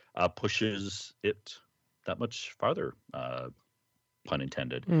it pushes it that much farther. Pun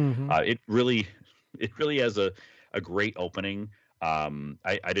intended. Mm-hmm. It really has a great opening.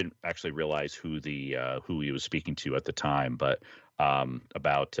 I didn't actually realize who he was speaking to at the time, but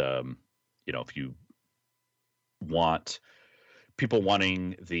about if you want people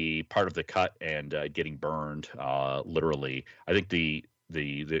wanting the part of the cut and getting burned, literally, I think the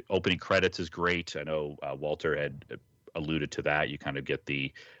opening credits is great. I know Walter had alluded to that. You kind of get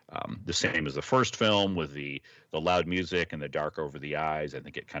the same as the first film, with the loud music and the dark over the eyes. I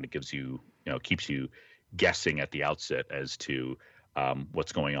think it kind of gives you, keeps you guessing at the outset as to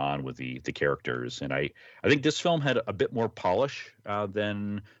what's going on with the characters. And I think this film had a bit more polish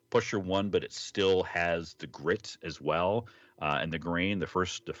than Pusher 1, but it still has the grit as well, and the grain. The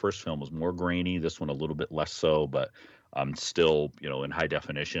first film was more grainy. This one a little bit less so, but still, in high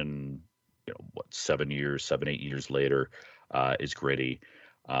definition, 7, 8 years later, is gritty.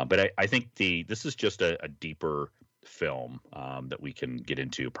 But I think this is just a deeper film that we can get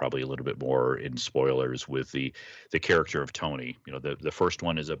into probably a little bit more in spoilers with the character of Tony. The first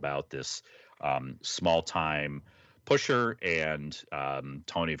one is about this small time pusher, and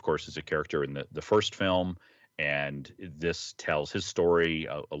Tony, of course, is a character in the first film, and this tells his story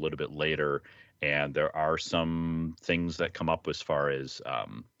a little bit later. And there are some things that come up as far as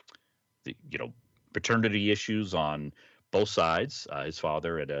paternity issues on both sides. His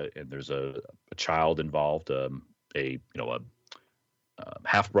father and there's a child involved, a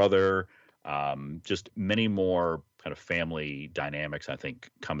half brother, just many more kind of family dynamics, I think,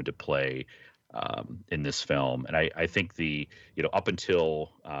 come into play in this film. And I think up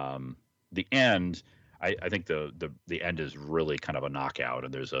until the end, I think the end is really kind of a knockout,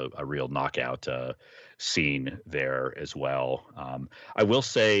 and there's a real knockout scene there as well. I will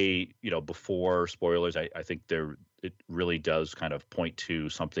say, before spoilers, I think it really does kind of point to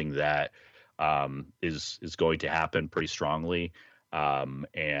something that is going to happen pretty strongly.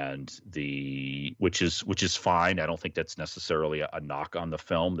 and which is fine. I don't think that's necessarily a knock on the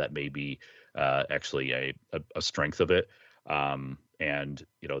film. That may be actually a strength of it. And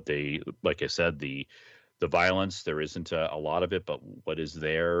they, like I said, the violence, there isn't a lot of it, but what is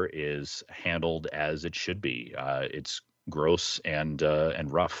there is handled as it should be. It's gross and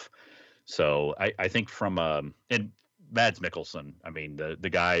rough. So I think and Mads Mikkelsen, I mean, the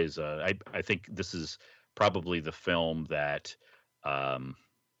guy is, I think this is probably the film that, I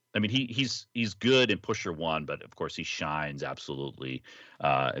mean, he's good in Pusher One, but of course he shines absolutely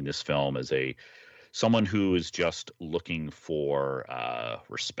in this film as someone who is just looking for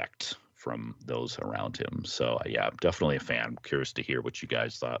respect from those around him. So yeah, definitely a fan. I'm curious to hear what you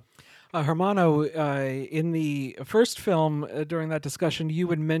guys thought. Hermano, in the first film, during that discussion, you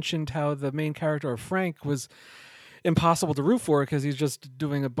had mentioned how the main character of Frank was impossible to root for because he's just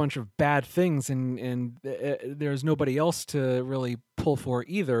doing a bunch of bad things, and there's nobody else to really pull for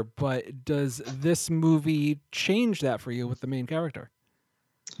either. But does this movie change that for you with the main character?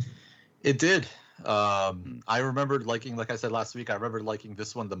 It did. I remembered liking, like I said last week, I remembered liking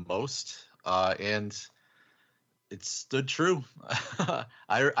this one the most, and it stood true.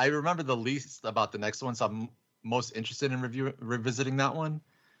 I remember the least about the next one, so I'm most interested in revisiting that one.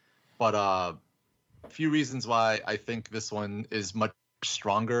 But a few reasons why I think this one is much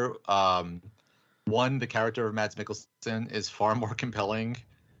stronger. One, the character of Mads Mikkelsen is far more compelling.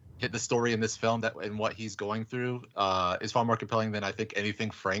 The story in this film and what he's going through is far more compelling than I think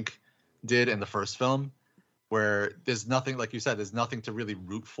anything Frank did in the first film, where there's nothing, like you said, there's nothing to really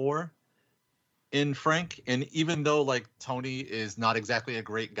root for in Frank. And even though like Tony is not exactly a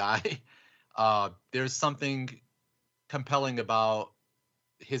great guy, there's something compelling about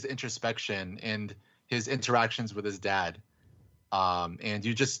his introspection and his interactions with his dad. And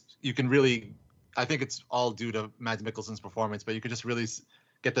you can really, I think it's all due to Mads Mikkelsen's performance, but you could just really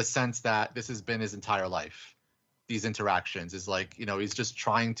get the sense that this has been his entire life. These interactions is like, he's just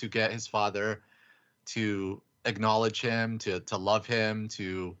trying to get his father to acknowledge him, to love him,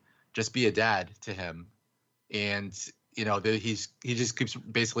 to just be a dad to him. And, he just keeps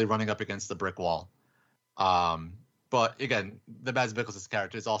basically running up against the brick wall. But again, the Mads Mikkelsen's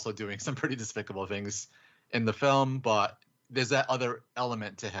character is also doing some pretty despicable things in the film, but there's that other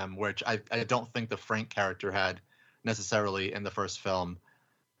element to him, which I don't think the Frank character had necessarily in the first film.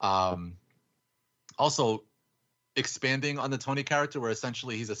 Also, expanding on the Tony character, where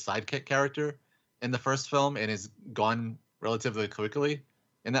essentially he's a sidekick character in the first film and is gone relatively quickly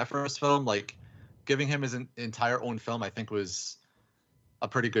in that first film, like giving him his entire own film, I think was a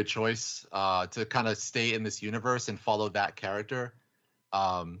pretty good choice to kind of stay in this universe and follow that character,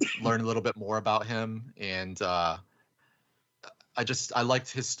 learn a little bit more about him. And I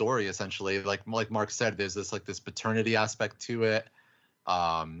liked his story, essentially. Like Mark said, there's this paternity aspect to it.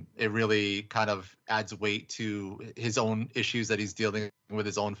 It really kind of adds weight to his own issues that he's dealing with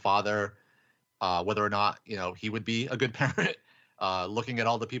his own father, whether or not, he would be a good parent, looking at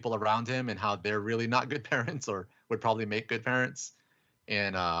all the people around him and how they're really not good parents or would probably make good parents.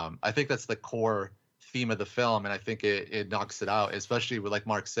 And I think that's the core theme of the film. And I think it knocks it out, especially with, like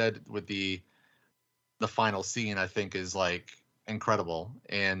Mark said, with the final scene, I think is like incredible.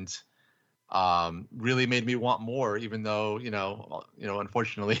 And really made me want more, even though,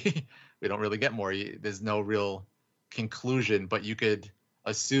 unfortunately we don't really get more. There's no real conclusion, but you could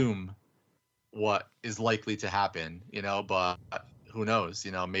assume what is likely to happen, but who knows,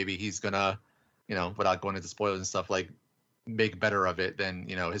 maybe he's gonna, without going into spoilers and stuff, like make better of it than,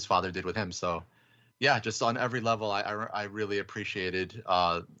 his father did with him. So yeah, just on every level, I really appreciated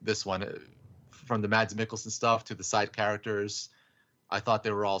this one, from the Mads Mikkelsen stuff to the side characters. I thought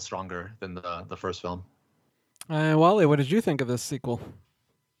they were all stronger than the first film. Wally, what did you think of this sequel?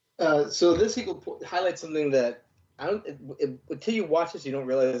 So this sequel highlights something that until you watch this, you don't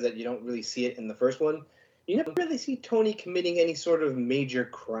realize that you don't really see it in the first one. You never really see Tony committing any sort of major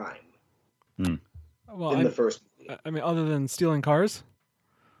crime in the first movie. I mean, other than stealing cars?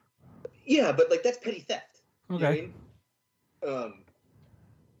 Yeah, but like that's petty theft. Okay. You know what I mean?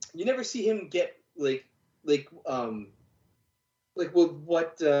 You never see him get like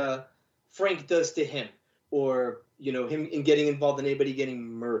what Frank does to him, or him in getting involved in anybody getting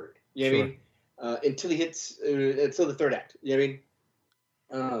murdered. You know what I mean? Until he hits until the third act. You know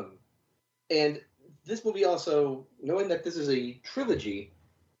what I mean? And this movie also, knowing that this is a trilogy,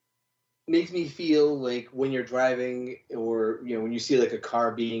 makes me feel like when you're driving, or when you see like a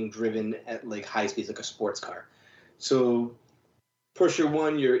car being driven at like high speeds, like a sports car. So Pusher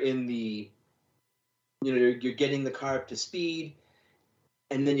One, you're in the you're getting the car up to speed,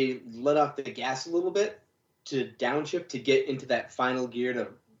 and then you let off the gas a little bit, to downshift to get into that final gear to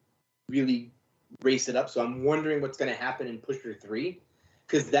really race it up. So I'm wondering what's going to happen in Pusher 3,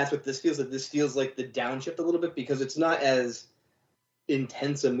 because that's what this feels like. This feels like the downshift a little bit, because it's not as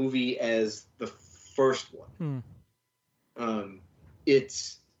intense a movie as the first one.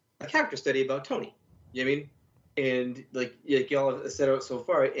 It's a character study about Tony. You know what I mean? And like y'all have said out so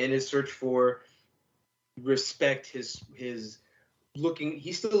far, in his search for respect, he's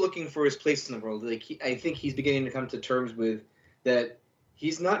still looking for his place in the world. Like I think he's beginning to come to terms with that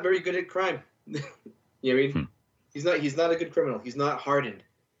he's not very good at crime. You know what I mean? He's not a good criminal. He's not hardened.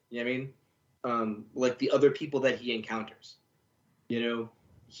 You know what I mean? Like the other people that he encounters. You know,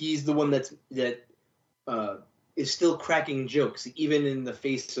 he's the one that is still cracking jokes, even in the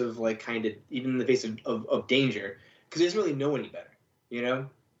face of even in the face of danger, because he doesn't really know any better. You know,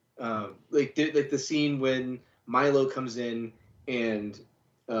 like the scene when Milo comes in and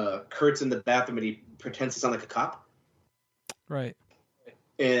Kurt's in the bathroom and he pretends to sound like a cop. Right.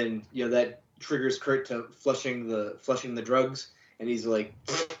 And you know that triggers Kurt to flushing the drugs, and he's like,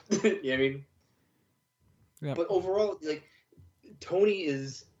 you know what I mean? Yeah. But overall, like Tony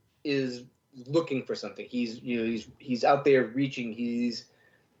is looking for something. He's out there reaching.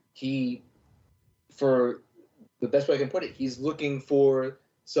 He for the best way I can put it, he's looking for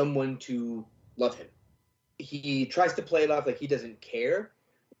someone to love him. He tries to play it off like he doesn't care,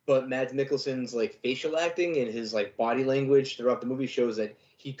 but Mads Mikkelsen's like facial acting and his like body language throughout the movie shows that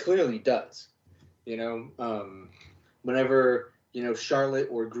he clearly does. You know, whenever Charlotte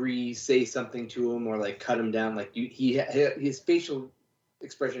or Gree say something to him or like cut him down, like his facial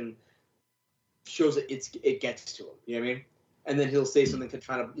expression shows that it gets to him. You know what I mean? And then he'll say something to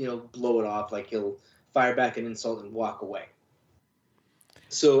try to blow it off, like he'll fire back an insult and walk away.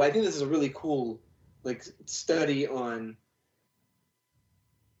 So I think this is a really cool like study on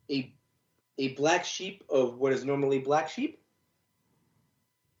a black sheep of what is normally black sheep.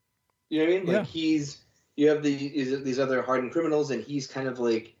 You know what I mean? Like you have these other hardened criminals, and he's kind of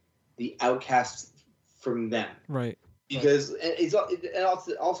like the outcast from them. Right. Because it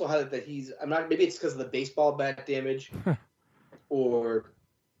also highlight that maybe it's because of the baseball bat damage or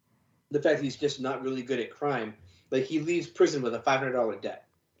the fact that he's just not really good at crime. Like he leaves prison with a $500 debt.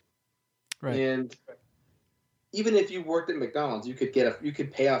 Right. And even if you worked at McDonald's, you could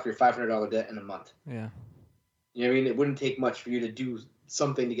pay off your $500 debt in a month. Yeah. You know what I mean? It wouldn't take much for you to do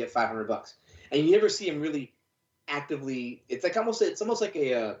something to get $500. And you never see him really actively. It's almost like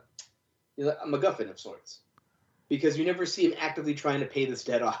a MacGuffin of sorts. Because you never see him actively trying to pay this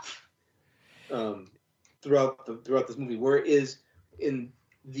debt off throughout this movie. Whereas in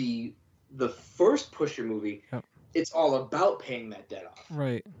the first Pusher movie, it's all about paying that debt off.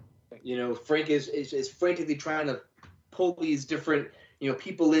 Right. You know, Frank is frantically trying to pull these different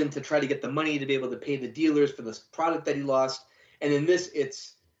people in to try to get the money to be able to pay the dealers for this product that he lost. And in this,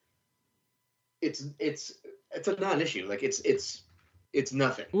 it's a non-issue. Like it's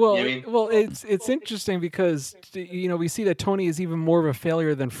nothing. Well, you know what I mean? Well, it's interesting because we see that Tony is even more of a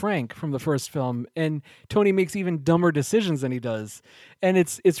failure than Frank from the first film, and Tony makes even dumber decisions than he does, and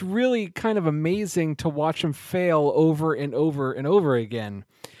it's really kind of amazing to watch him fail over and over and over again.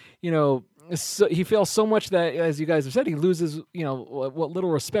 So he fails so much that, as you guys have said, he loses what little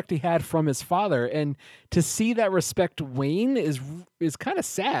respect he had from his father, and to see that respect wane is kind of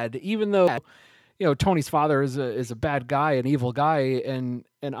sad, even though. Tony's father is a bad guy, an evil guy, and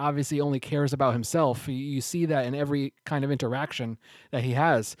obviously only cares about himself. You see that in every kind of interaction that he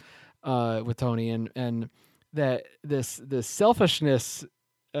has with Tony, and that this selfishness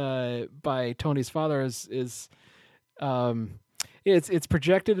by Tony's father is it's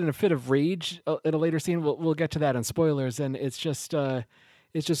projected in a fit of rage in a later scene. We'll get to that in spoilers, and it's just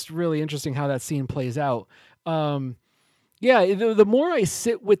really interesting how that scene plays out. Yeah, the more I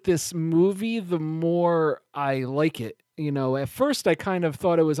sit with this movie, the more I like it. At first I kind of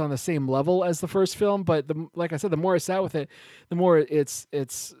thought it was on the same level as the first film, but like I said, the more I sat with it, the more it's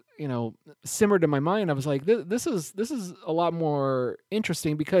simmered in my mind. I was like, this is a lot more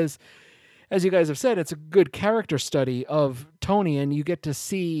interesting because, as you guys have said, it's a good character study of Tony, and you get to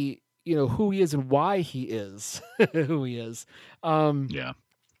see who he is and why he is who he is. Yeah.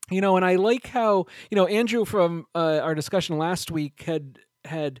 And I like how, Andrew from our discussion last week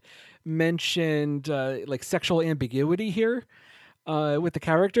had mentioned like sexual ambiguity here with the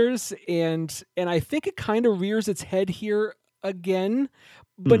characters, and I think it kind of rears its head here again,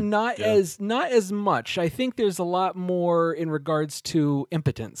 but not as much. I think there's a lot more in regards to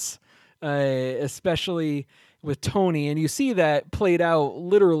impotence, especially with Tony, and you see that played out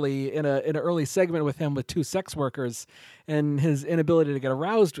literally in an early segment with him with two sex workers and his inability to get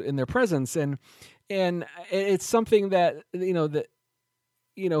aroused in their presence. And and it's something that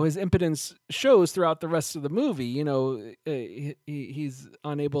his impotence shows throughout the rest of the movie. He's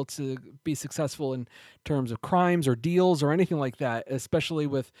unable to be successful in terms of crimes or deals or anything like that, especially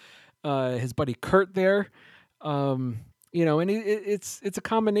with his buddy Kurt there. And it's a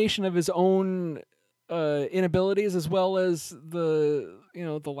combination of his own inabilities as well as the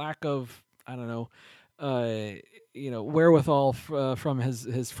lack of, I don't know, wherewithal from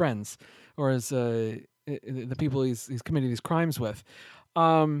his friends or his the people he's committing these crimes with.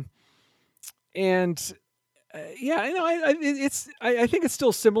 I think it's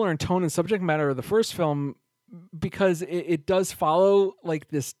still similar in tone and subject matter of the first film, because it does follow like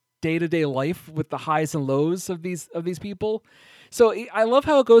this day-to-day life with the highs and lows of these people. So I love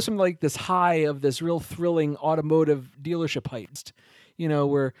how it goes from like this high of this real thrilling automotive dealership heist,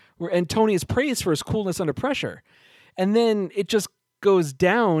 where and Tony is praised for his coolness under pressure, and then it just goes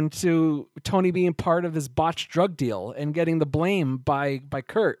down to Tony being part of this botched drug deal and getting the blame by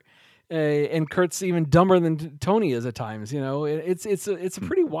Kurt, and Kurt's even dumber than Tony is at times. It's a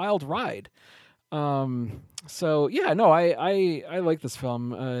pretty wild ride. So yeah, no, I like this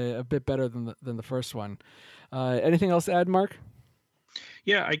film a bit better than the first one. Anything else to add, Mark?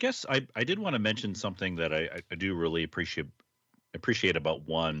 Yeah, I guess I did want to mention something that I do really appreciate about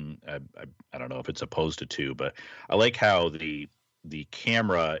one. I don't know if it's opposed to two, but I like how the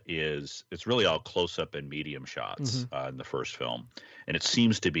camera it's really all close up and medium shots in the first film, and it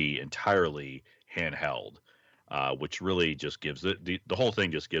seems to be entirely handheld, which really just gives it the whole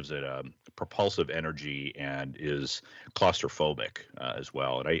thing just gives it propulsive energy and is claustrophobic as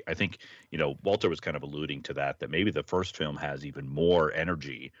well. And I think Walter was kind of alluding to that maybe the first film has even more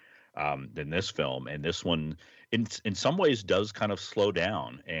energy than this film, and this one in some ways does kind of slow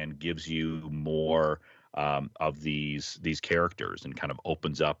down and gives you more of these characters and kind of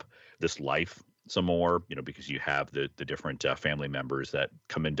opens up this life some more, because you have the different family members that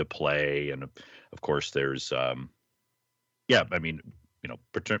come into play. And of course there's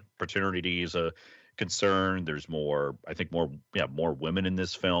paternity is a concern. There's more women in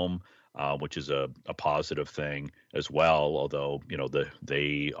this film, which is a positive thing as well, although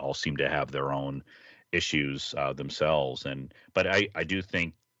they all seem to have their own issues themselves. But I do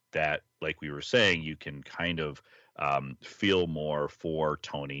think that, like we were saying, you can kind of feel more for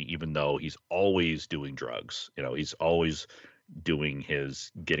Tony, even though he's always doing drugs. He's always getting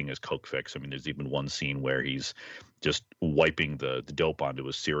his coke fix. I mean, there's even one scene where he's just wiping the dope onto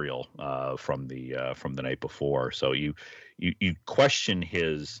his cereal from the night before. So you question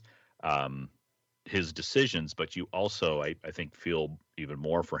his decisions, but you also I think feel even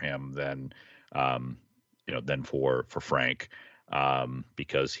more for him than for Frank.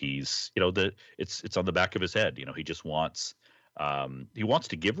 Because he's, it's on the back of his head. He just wants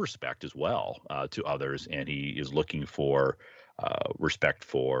to give respect as well to others, and he is looking for respect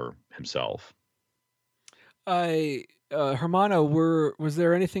for himself. Hermano, was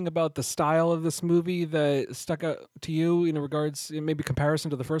there anything about the style of this movie that stuck out to you in regards, maybe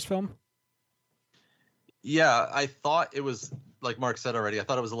comparison to the first film? Yeah, I thought it was, like Mark said already, I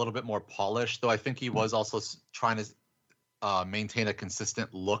thought it was a little bit more polished, though I think he was also trying to maintain a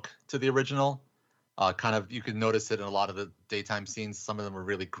consistent look to the original. Kind of, you could notice it in a lot of the daytime scenes. Some of them were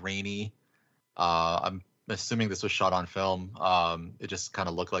really grainy. I'm assuming this was shot on film. It just kind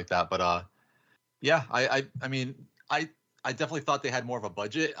of looked like that. But yeah, I mean, I definitely thought they had more of a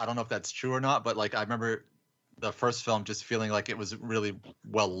budget. I don't know if that's true or not, but like I remember the first film just feeling like it was really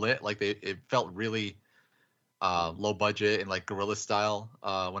well lit. Like it felt really low budget and like guerrilla style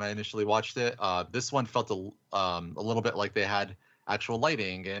when I initially watched it. This one felt a little bit like they had actual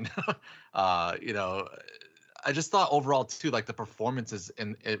lighting, and I just thought overall too, like the performances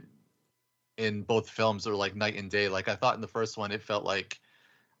in both films are like night and day. Like I thought in the first one it felt like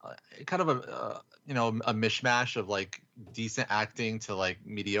kind of a mishmash of like decent acting to like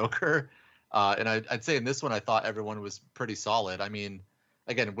mediocre, and I'd say in this one I thought everyone was pretty solid. I mean,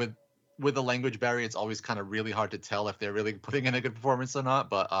 again, with the language barrier, it's always kind of really hard to tell if they're really putting in a good performance or not.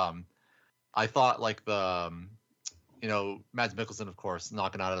 But I thought like the, Mads Mikkelsen, of course,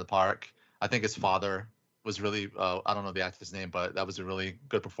 knocking out of the park. I think his father was really, I don't know the actor's name, but that was a really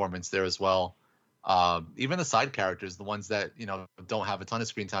good performance there as well. Even the side characters, the ones that, don't have a ton of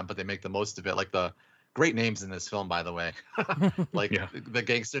screen time, but they make the most of it. Like the great names in this film, by the way, like the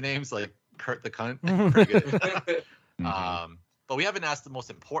gangster names, like Kurt the Cunt. Pretty good. But we haven't asked the most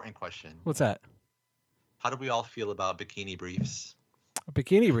important question. What's that? How do we all feel about bikini briefs?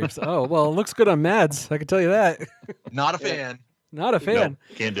 Bikini briefs. Oh, well, it looks good on Mads. I can tell you that. Not a fan. Not a fan.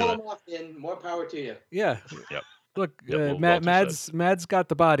 No, can't do it. More power to you. Yeah. Yep. Look, Yeah, Walter said. Mads got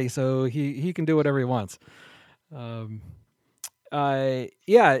the body, so he can do whatever he wants. Yeah,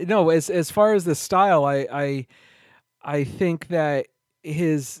 no. As far as the style, I think that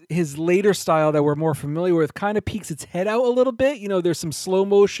his later style that we're more familiar with kind of peeks its head out a little bit. You know, there's some slow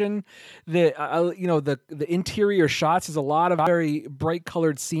motion. The the interior shots is a lot of very bright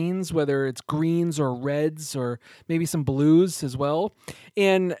colored scenes, whether it's greens or reds or maybe some blues as well.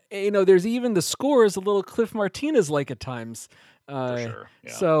 And you know, there's even the score is a little Cliff Martinez like at times. For sure.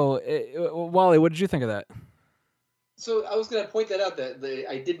 Yeah. So, Wally, what did you think of that? So I was going to point that out that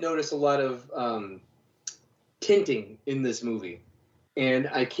I did notice a lot of tinting in this movie, and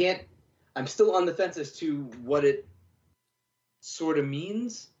I'm still on the fence as to what it sort of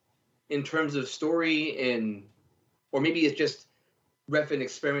means in terms of story or maybe it's just Refn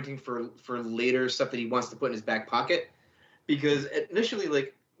experimenting for later stuff that he wants to put in his back pocket. Because initially,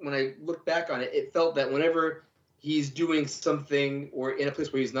 like when I look back on it, it felt that whenever he's doing something or in a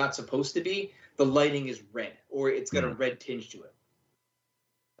place where he's not supposed to be, the lighting is red or it's got a red tinge to it.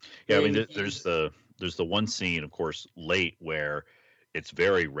 Yeah, I mean, there's the one scene, of course, late where it's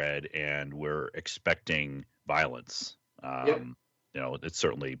very red and we're expecting violence. Yep. You know, it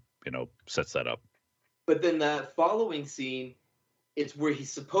certainly, sets that up. But then the following scene, it's where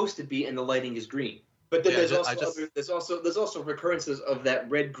he's supposed to be and the lighting is green. But then there's also recurrences of that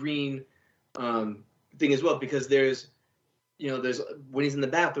red green thing as well, because there's when he's in the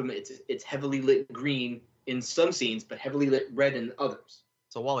bathroom, it's heavily lit green in some scenes, but heavily lit red in others.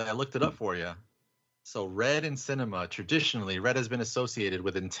 So Wally, I looked it up for you. So red in cinema, traditionally, red has been associated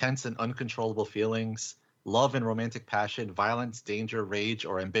with intense and uncontrollable feelings, love and romantic passion, violence, danger, rage,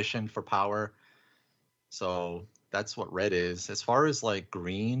 or ambition for power. So that's what red is. As far as like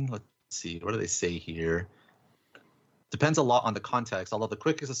green, let's see, what do they say here? Depends a lot on the context, although the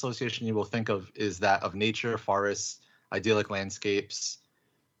quickest association you will think of is that of nature, forests, idyllic landscapes.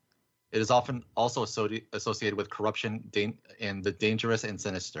 It is often also associated with corruption and the dangerous and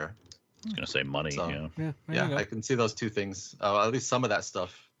sinister. I was going to say money. So, yeah, I can see those two things. At least some of that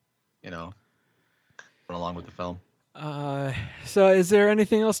stuff, going along with the film. So is there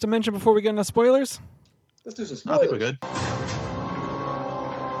anything else to mention before we get into spoilers? Let's do some spoilers. I think we're good.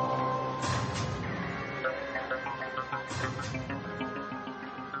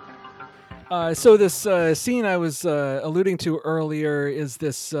 So this scene I was alluding to earlier is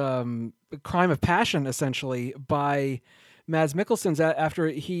this crime of passion, essentially, by Mads Mikkelsen after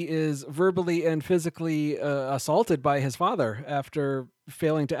he is verbally and physically assaulted by his father after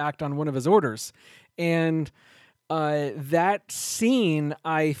failing to act on one of his orders. And that scene,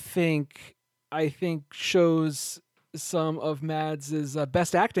 I think shows some of Mads's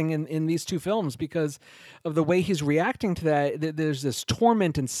best acting in these two films because of the way he's reacting to that. There's this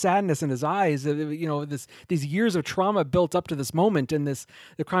torment and sadness in his eyes. These years of trauma built up to this moment, and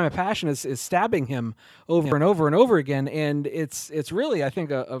the crime of passion is stabbing him over and over and over again. And it's really, I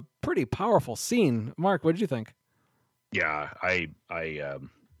think, a pretty powerful scene. Mark, what did you think? Yeah, I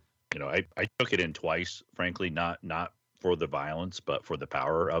took it in twice, frankly, not for the violence, but for the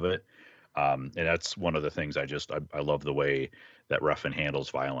power of it. And that's one of the things I love the way that Refn handles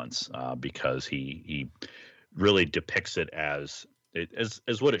violence because he really depicts it as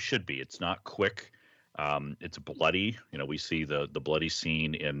what it should be. It's not quick. It's bloody. We see the bloody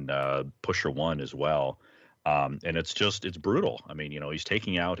scene in Pusher 1 as well. And it's brutal. I mean, he's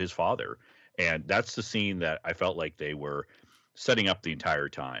taking out his father, and that's the scene that I felt like they were setting up the entire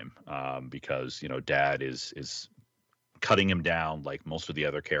time because, Dad is cutting him down like most of the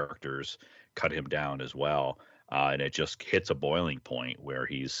other characters cut him down as well. And it just hits a boiling point where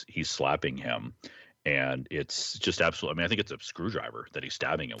he's slapping him. And it's just absolutely, I mean, I think it's a screwdriver that he's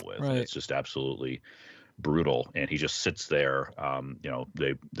stabbing him with. Right. It's just absolutely brutal. And he just sits there.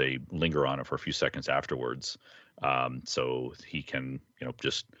 They linger on it for a few seconds afterwards. So he can,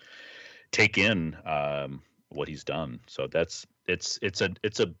 just take in what he's done. So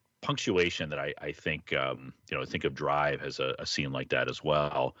it's a punctuation that I think think of Drive as a scene like that as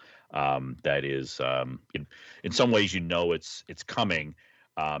well. That is in some ways it's coming,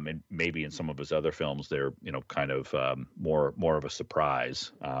 and maybe in some of his other films they're kind of more of a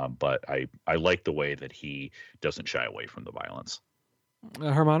surprise. But I like the way that he doesn't shy away from the violence.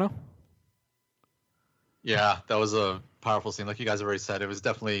 Hermano? Yeah, that was a powerful scene. Like you guys have already said, it was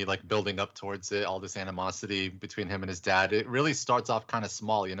definitely like building up towards it, all this animosity between him and his dad. It really starts off kind of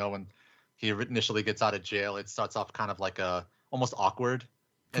small, when he initially gets out of jail, it starts off kind of like almost awkward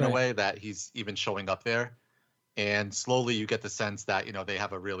in a way that he's even showing up there. And slowly you get the sense that, they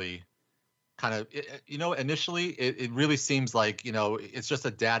have a really kind of, initially it really seems like, it's just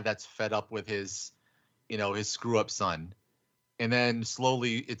a dad that's fed up with his, you know, his screw up son. And then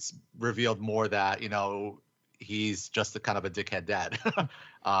slowly it's revealed more that, you know, he's just a kind of a dickhead dad.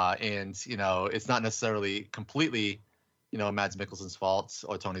 And, you know, it's not necessarily completely, you know, Mads Mikkelsen's fault,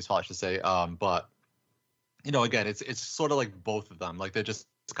 or Tony's fault, I should say. But, you know, again, it's sort of like both of them. Like they're just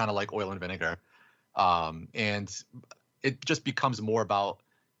kind of like oil and vinegar. And it just becomes more about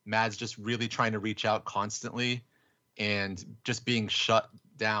Mads just really trying to reach out constantly and just being shut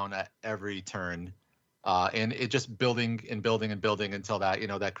down at every turn. And it just building and building and building until that, you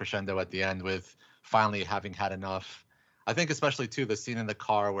know, that crescendo at the end with finally having had enough. I think especially too the scene in the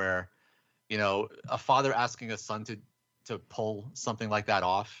car where, you know, a father asking a son to pull something like that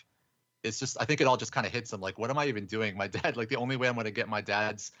off. It's just, I think it all just kind of hits him like, what am I even doing? My dad, like the only way I'm going to get my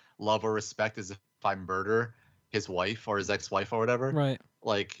dad's love or respect is if I murder his wife or his ex-wife or whatever. Right.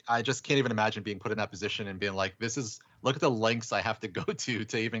 Like, I just can't even imagine being put in that position and being like, look at the lengths I have to go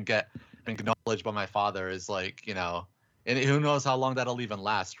to even get acknowledged by my father is like, you know, and who knows how long that'll even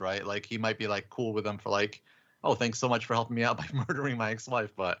last, right? Like, he might be like cool with them for like, oh, thanks so much for helping me out by murdering my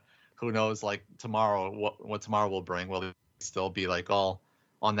ex-wife. But who knows, like tomorrow, what tomorrow will bring? Will he still be like all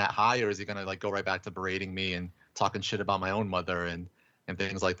on that high, or is he going to like go right back to berating me and talking shit about my own mother and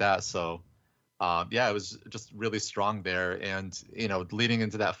things like that? So, yeah, it was just really strong there. And, you know, leading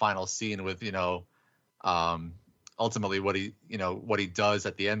into that final scene with, you know, ultimately what he does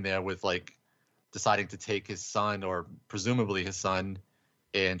at the end there with like deciding to take his son, or presumably his son,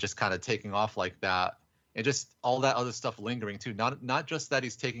 and just kind of taking off like that, and just all that other stuff lingering too. Not just that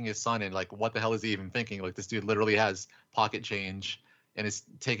he's taking his son and like, what the hell is he even thinking? Like, this dude literally has pocket change and is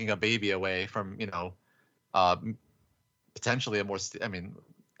taking a baby away from, you know, potentially a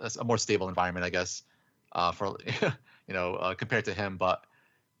more stable environment, I guess, for you know, compared to him. But,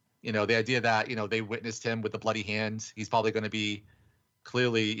 you know, the idea that, you know, they witnessed him with the bloody hand, he's probably going to be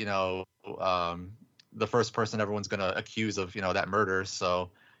clearly, you know, the first person everyone's going to accuse of, you know, that murder. So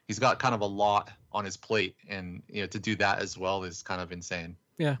he's got kind of a lot on his plate, and, you know, to do that as well is kind of insane.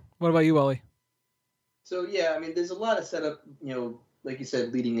 Yeah. What about you, Wally? So, yeah, I mean, there's a lot of setup, you know, like you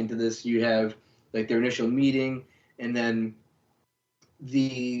said, leading into this. You have like their initial meeting, and then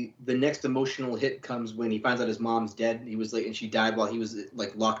the next emotional hit comes when he finds out his mom's dead. He was like, and she died while he was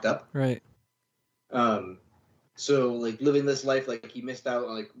like locked up. Right. So like living this life, like he missed out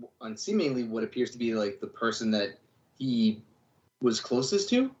on, like, on seemingly what appears to be like the person that he was closest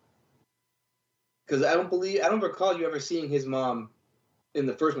to. Because I don't recall you ever seeing his mom in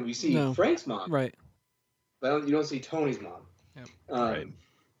the first one. You see Frank's mom, right? But you don't see Tony's mom. Yep. Right.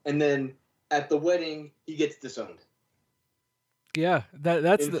 And then at the wedding, he gets disowned. Yeah,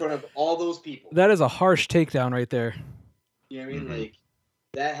 that's in front of all those people. That is a harsh takedown right there. You know what I mean? Like,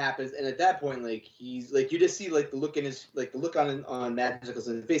 that happens, and at that point, like, he's like, you just see like the look on Mads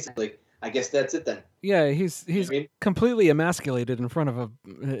Mikkelsen's face, like, I guess that's it then. Yeah, he's You know what I mean? completely emasculated in front of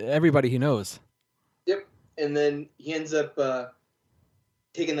everybody he knows. Yep. And then he ends up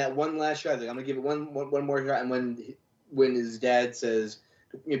taking that one last shot. Like, I'm gonna give it one more shot. And when his dad says,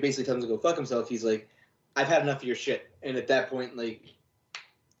 you know, basically tells him to go fuck himself, he's like, I've had enough of your shit. And at that point, like,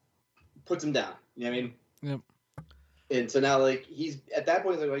 puts him down. You know what I mean? Yep. And so now, like, he's at that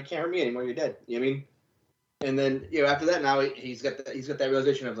point, like, well, you can't hurt me anymore. You're dead. You know what I mean? And then, you know, after that, now he's got that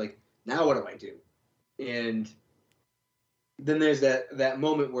realization of like, now what do I do? And then there's that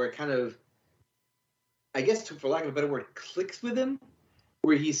moment where it kind of, I guess, for lack of a better word, clicks with him,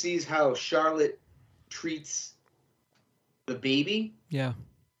 where he sees how Charlotte treats the baby. Yeah.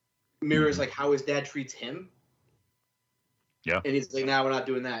 Mirrors like how his dad treats him. Yeah. And he's like, now we're not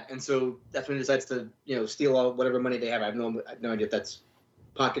doing that. And so that's when he decides to, you know, steal all whatever money they have. I have no idea if that's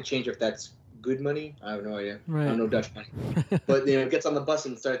pocket change or if that's good money. I have no idea. Right. I don't know Dutch money. But, you know, gets on the bus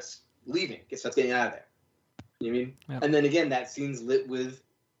and starts leaving. Starts getting out of there. You know what I mean? Yep. And then again, that scene's lit with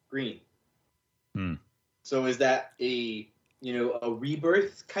green. So is that a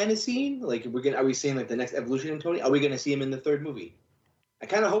rebirth kind of scene? Like, are we seeing like the next evolution in Tony? Are we going to see him in the third movie? I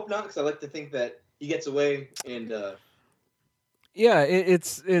kind of hope not, because I like to think that he gets away and yeah,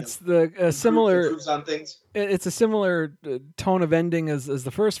 it's the similar improves on things. It's a similar tone of ending as the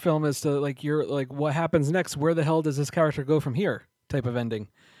first film, as to like, you're like, what happens next? Where the hell does this character go from here? Type of ending.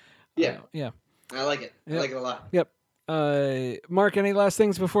 Yeah, yeah. I like it. Yep. I like it a lot. Yep. Mark, any last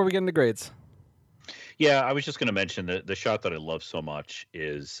things before we get into grades? Yeah, I was just going to mention that the shot that I love so much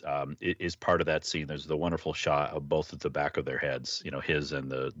is part of that scene. There's the wonderful shot of both at the back of their heads, you know, his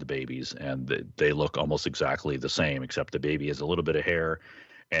and the baby's, and they look almost exactly the same, except the baby has a little bit of hair,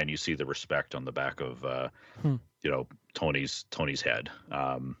 and you see the respect on the back of you know, Tony's head.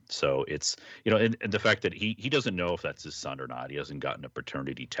 So it's, you know, and the fact that he doesn't know if that's his son or not. He hasn't gotten a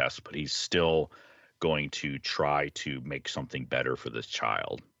paternity test, but he's still going to try to make something better for this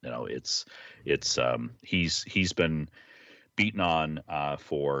child. He's been beaten on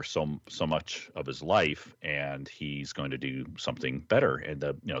for so much of his life, and he's going to do something better. And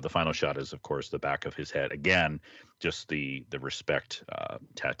the final shot is, of course, the back of his head again, just the respect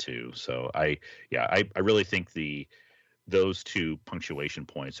tattoo. So I really think those two punctuation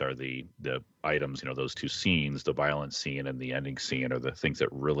points are the items, those two scenes, the violent scene and the ending scene, are the things that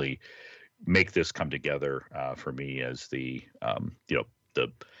really make this come together for me as the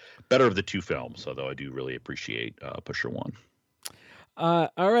better of the two films. Although I do really appreciate Pusher One. All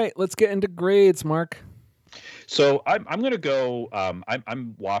right, let's get into grades, Mark. So I'm going to go.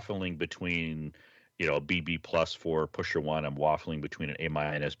 I'm waffling between B plus for Pusher One. I'm waffling between an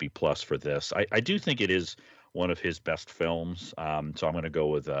A- B plus for this. I do think it is one of his best films. So I'm going to go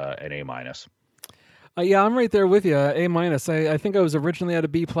with an A-. Yeah, I'm right there with you. A-. I think I was originally at a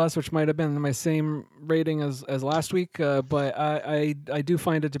B+, which might have been my same rating as last week. But I do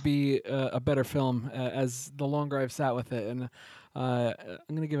find it to be a better film as the longer I've sat with it, and I'm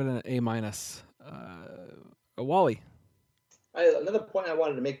going to give it an A-. Wally. Another point I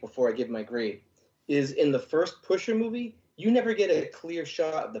wanted to make before I give my grade is in the first Pusher movie, you never get a clear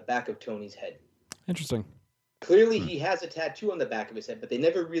shot of the back of Tony's head. Interesting. Clearly, he has a tattoo on the back of his head, but they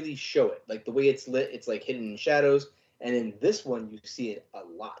never really show it. Like, the way it's lit, it's, like, hidden in shadows. And in this one, you see it a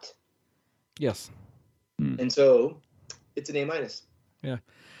lot. Yes. And so, it's an A-. Yeah.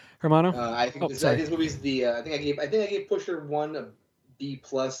 Hermano? I think this movie's the... I think I gave Pusher One a B+,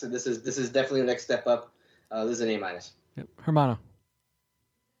 and this is definitely the next step up. This is an A-. Yep. Hermano?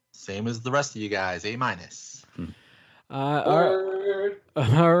 Same as the rest of you guys, A-.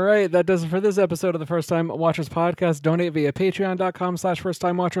 All right, that does it for this episode of the First Time Watchers podcast. Donate via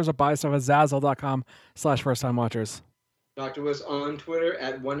patreon.com/firsttimewatchers or buy stuff at zazzle.com/firsttimewatchers. Talk to us on Twitter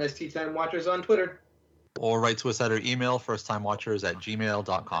at 1STTimeWatchers on Twitter. Or write to us at our email,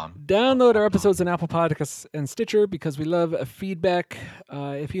 firsttimewatchers@gmail.com. Download our episodes in Apple Podcasts and Stitcher because we love feedback.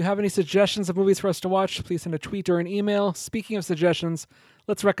 If you have any suggestions of movies for us to watch, please send a tweet or an email. Speaking of suggestions,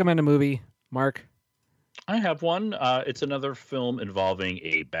 let's recommend a movie. Mark? I have one. It's another film involving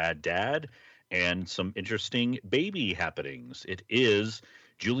a bad dad and some interesting baby happenings. It is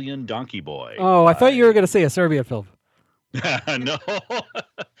Julian Donkey Boy. Oh, I thought you were going to say a Serbia film. No.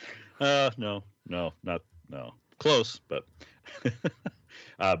 No. Close, but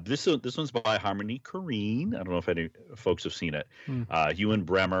this one's by Harmony Korine. I don't know if any folks have seen it. Ewan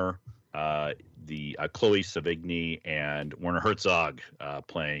Bremer, the Chloe Sevigny, and Werner Herzog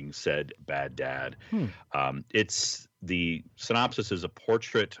playing said bad dad. It's the synopsis is a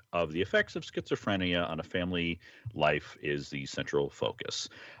portrait of the effects of schizophrenia on a family life is the central focus.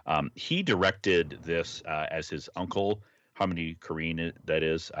 He directed this as his uncle, Harmony Korine, that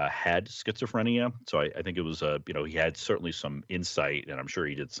is, had schizophrenia. So I think it was, he had certainly some insight, and I'm sure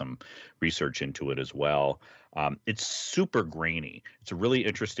he did some research into it as well. It's super grainy. It's a really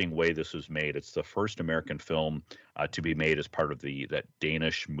interesting way this was made. It's the first American film to be made as part of that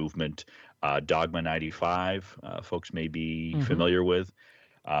Danish movement, Dogma 95, folks may be familiar with.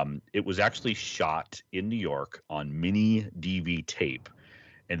 It was actually shot in New York on mini DV tape,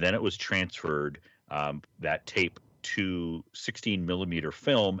 and then it was transferred, that tape, to 16 millimeter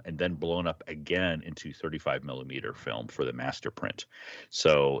film and then blown up again into 35 millimeter film for the master print.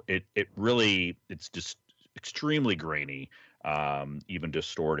 So it's just extremely grainy, even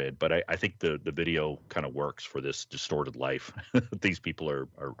distorted. But I think the video kind of works for this distorted life that these people are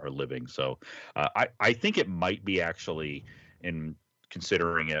living. So I think it might be actually, in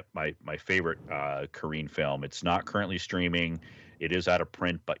considering it, my favorite Korine film. It's not currently streaming. It is out of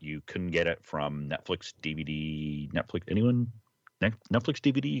print, but you couldn't get it from Netflix DVD. Anyone? Netflix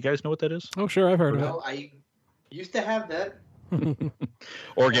DVD? You guys know what that is? Oh, sure, I've heard of it. I used to have that.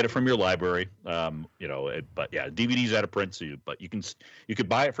 Or get it from your library. But yeah, DVD's out of print, but you could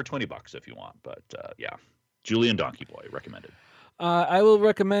buy it for $20 if you want. But yeah, Julian Donkey Boy recommended. I will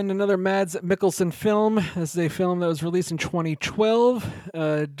recommend another Mads Mikkelsen film. This is a film that was released in 2012,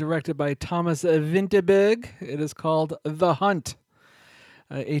 directed by Thomas Vinterberg. It is called The Hunt.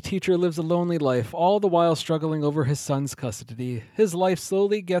 A teacher lives a lonely life, all the while struggling over his son's custody. His life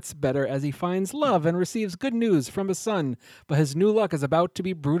slowly gets better as he finds love and receives good news from his son, but his new luck is about to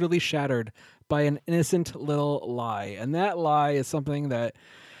be brutally shattered by an innocent little lie. And that lie is something that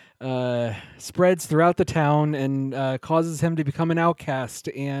spreads throughout the town and causes him to become an outcast.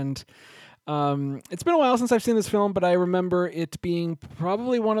 And it's been a while since I've seen this film, but I remember it being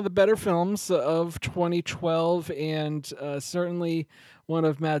probably one of the better films of 2012 and certainly one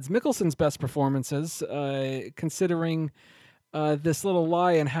of Mads Mikkelsen's best performances, considering this little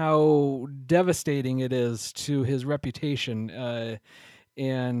lie and how devastating it is to his reputation. I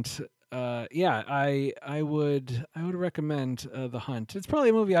would recommend The Hunt. It's probably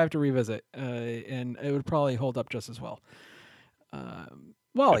a movie I have to revisit, and it would probably hold up just as well.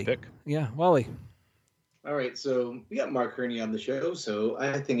 Wally, Pick. yeah, Wally. All right, so we got Mark Herney on the show, so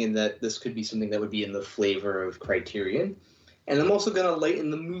I'm thinking that this could be something that would be in the flavor of Criterion. And I'm also going to lighten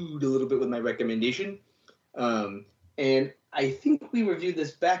the mood a little bit with my recommendation. And I think we reviewed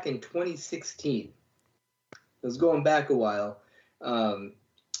this back in 2016. It was going back a while. And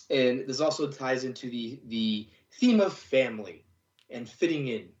this also ties into the theme of family and fitting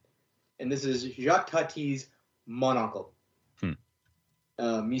in. And this is Jacques Tati's Mononcle.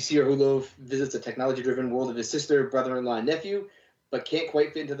 Monsieur Hulot visits a technology-driven world of his sister, brother-in-law, and nephew, but can't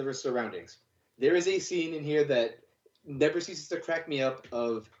quite fit into the surroundings. There is a scene in here that never ceases to crack me up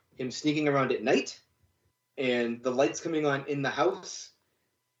of him sneaking around at night and the lights coming on in the house,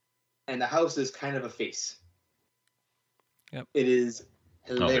 and the house is kind of a face. Yep. It is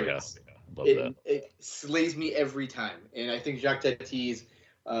hilarious. Oh, yeah. Love that. It slays me every time. And I think Jacques Tati's,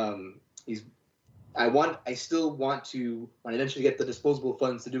 I still want to, when I eventually get the disposable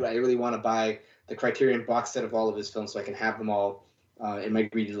funds to do it, I really want to buy the Criterion box set of all of his films so I can have them all in my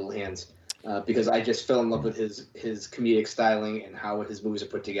greedy little hands. Because I just fell in love with his comedic styling and how his movies are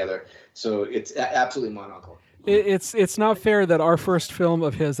put together. So it's absolutely Mononcle. It's not fair that our first film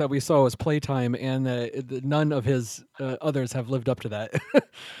of his that we saw was Playtime, and none of his others have lived up to that.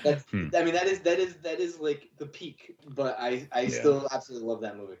 I mean, that is like the peak. But I still absolutely love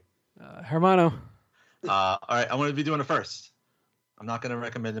that movie. Hermano. All right, I'm going to be doing it first. I'm not going to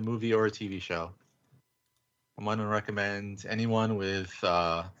recommend a movie or a TV show. I'm going to recommend anyone with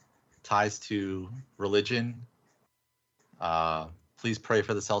ties to religion. Please pray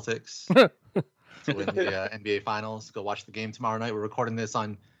for the Celtics to win the NBA Finals. Go watch the game tomorrow night. We're recording this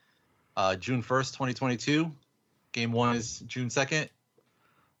on June 1st, 2022. Game 1 is June 2nd.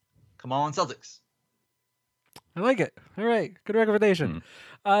 Come on, Celtics. I like it. All right. Good recommendation.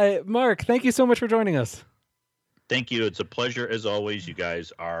 Mark, thank you so much for joining us. Thank you. It's a pleasure as always. You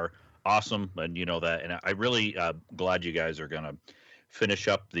guys are awesome, and you know that. And I really glad you guys are going to finish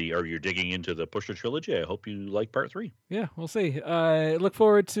up you're digging into the Pusher trilogy. I hope you like part 3. Yeah, we'll see. Look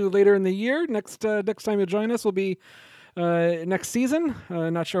forward to later in the year. Next time you'll join us will be next season.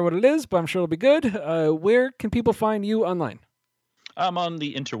 Not sure what it is, but I'm sure it'll be good. Where can people find you online? I'm on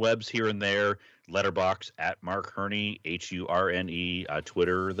the interwebs here and there. Letterbox at Mark Herney, HURNE.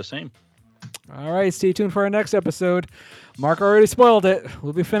 Twitter the same. All right, stay tuned for our next episode. Mark already spoiled it.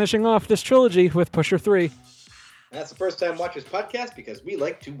 We'll be finishing off this trilogy with Pusher 3. And that's the First Time Watchers podcast because we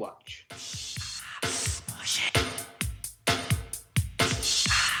like to watch.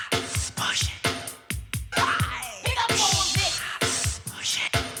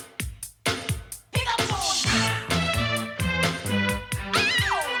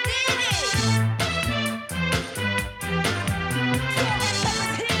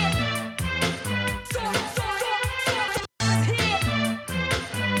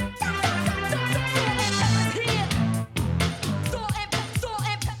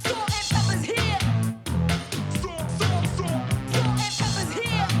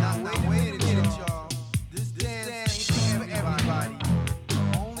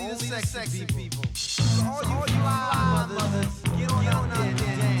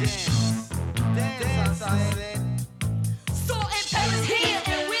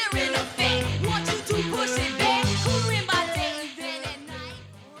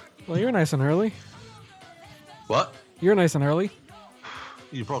 Well, you're nice and early. What? You're nice and early.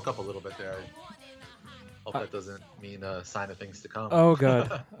 You broke up a little bit there. Hope that doesn't mean a sign of things to come. Oh,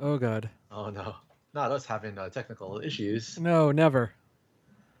 God. Oh, God. Oh, no. Not us having technical issues. No, never.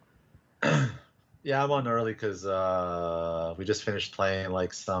 Yeah, I'm on early because we just finished playing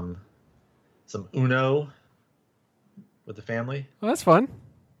like some Uno with the family. Well, that's fun.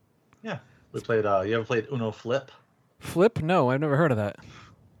 Yeah, we played. You ever played Uno Flip? Flip? No, I've never heard of that.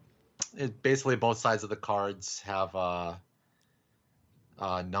 It basically both sides of the cards have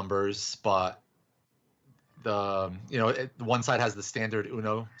numbers, but one side has the standard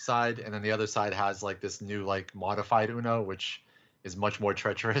Uno side, and then the other side has like this new like modified Uno, which is much more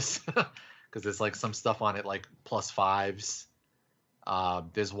treacherous because there's like some stuff on it like +5s.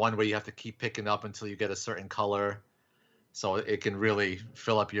 There's one where you have to keep picking up until you get a certain color, so it can really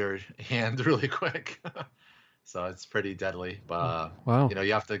fill up your hand really quick. So it's pretty deadly. But wow.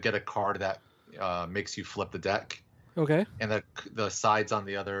 You have to get a card that makes you flip the deck. Okay. And the sides on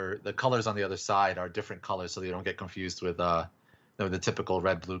the colors on the other side are different colors, so you don't get confused with the typical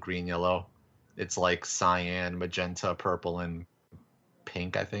red, blue, green, yellow. It's like cyan, magenta, purple, and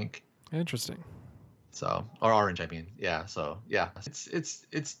pink, I think. Interesting. So, or orange, I mean. Yeah. So yeah,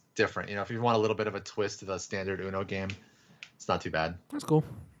 it's different. You know, if you want a little bit of a twist to the standard Uno game, it's not too bad. That's cool.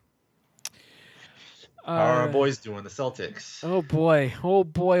 How are our boys doing? The Celtics. Oh boy! Oh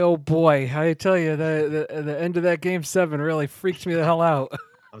boy! Oh boy! I tell you, the end of that Game 7 really freaked me the hell out.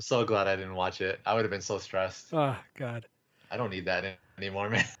 I'm so glad I didn't watch it. I would have been so stressed. Oh God! I don't need that anymore,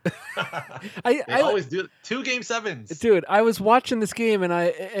 man. I always do 2 Game 7s. Dude, I was watching this game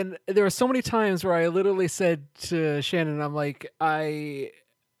and there were so many times where I literally said to Shannon, I'm like,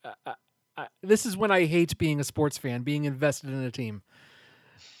 this is when I hate being a sports fan, being invested in a team.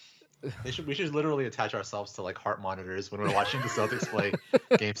 We should literally attach ourselves to like heart monitors when we're watching the Celtics play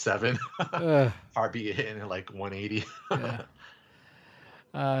Game 7. Heartbeat hitting at like 180. Yeah.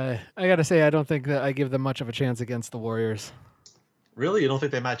 I gotta say, I don't think that I give them much of a chance against the Warriors. Really? You don't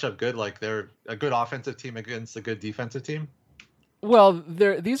think they match up good? Like they're a good offensive team against a good defensive team? Well,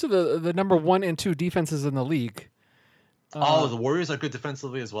 these are the number 1 and 2 defenses in the league. The Warriors are good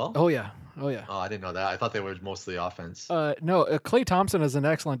defensively as well? Oh yeah. Oh, I didn't know that. I thought they were mostly offense. No, Klay Thompson is an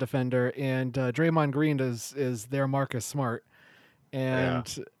excellent defender, and Draymond Green is their Marcus Smart. And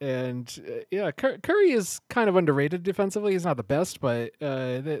Curry is kind of underrated defensively. He's not the best, but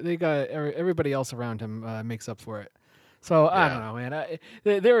they got everybody else around him makes up for it. So I don't know, man.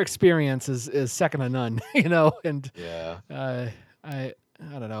 Their experience is second to none, you know. And I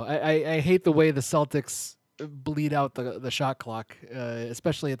don't know. I hate the way the Celtics bleed out the shot clock,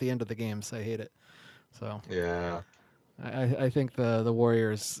 especially at the end of the games. I hate it. So yeah, I think the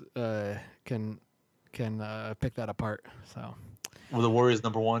Warriors can pick that apart. So. Were the Warriors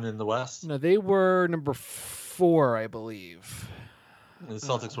number 1 in the West? No, they were number 4, I believe. And the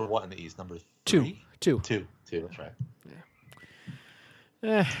Celtics were what in the East? Number 3? 2. 2. That's right.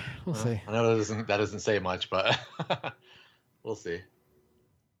 Yeah. We'll see. I know that doesn't say much, but we'll see.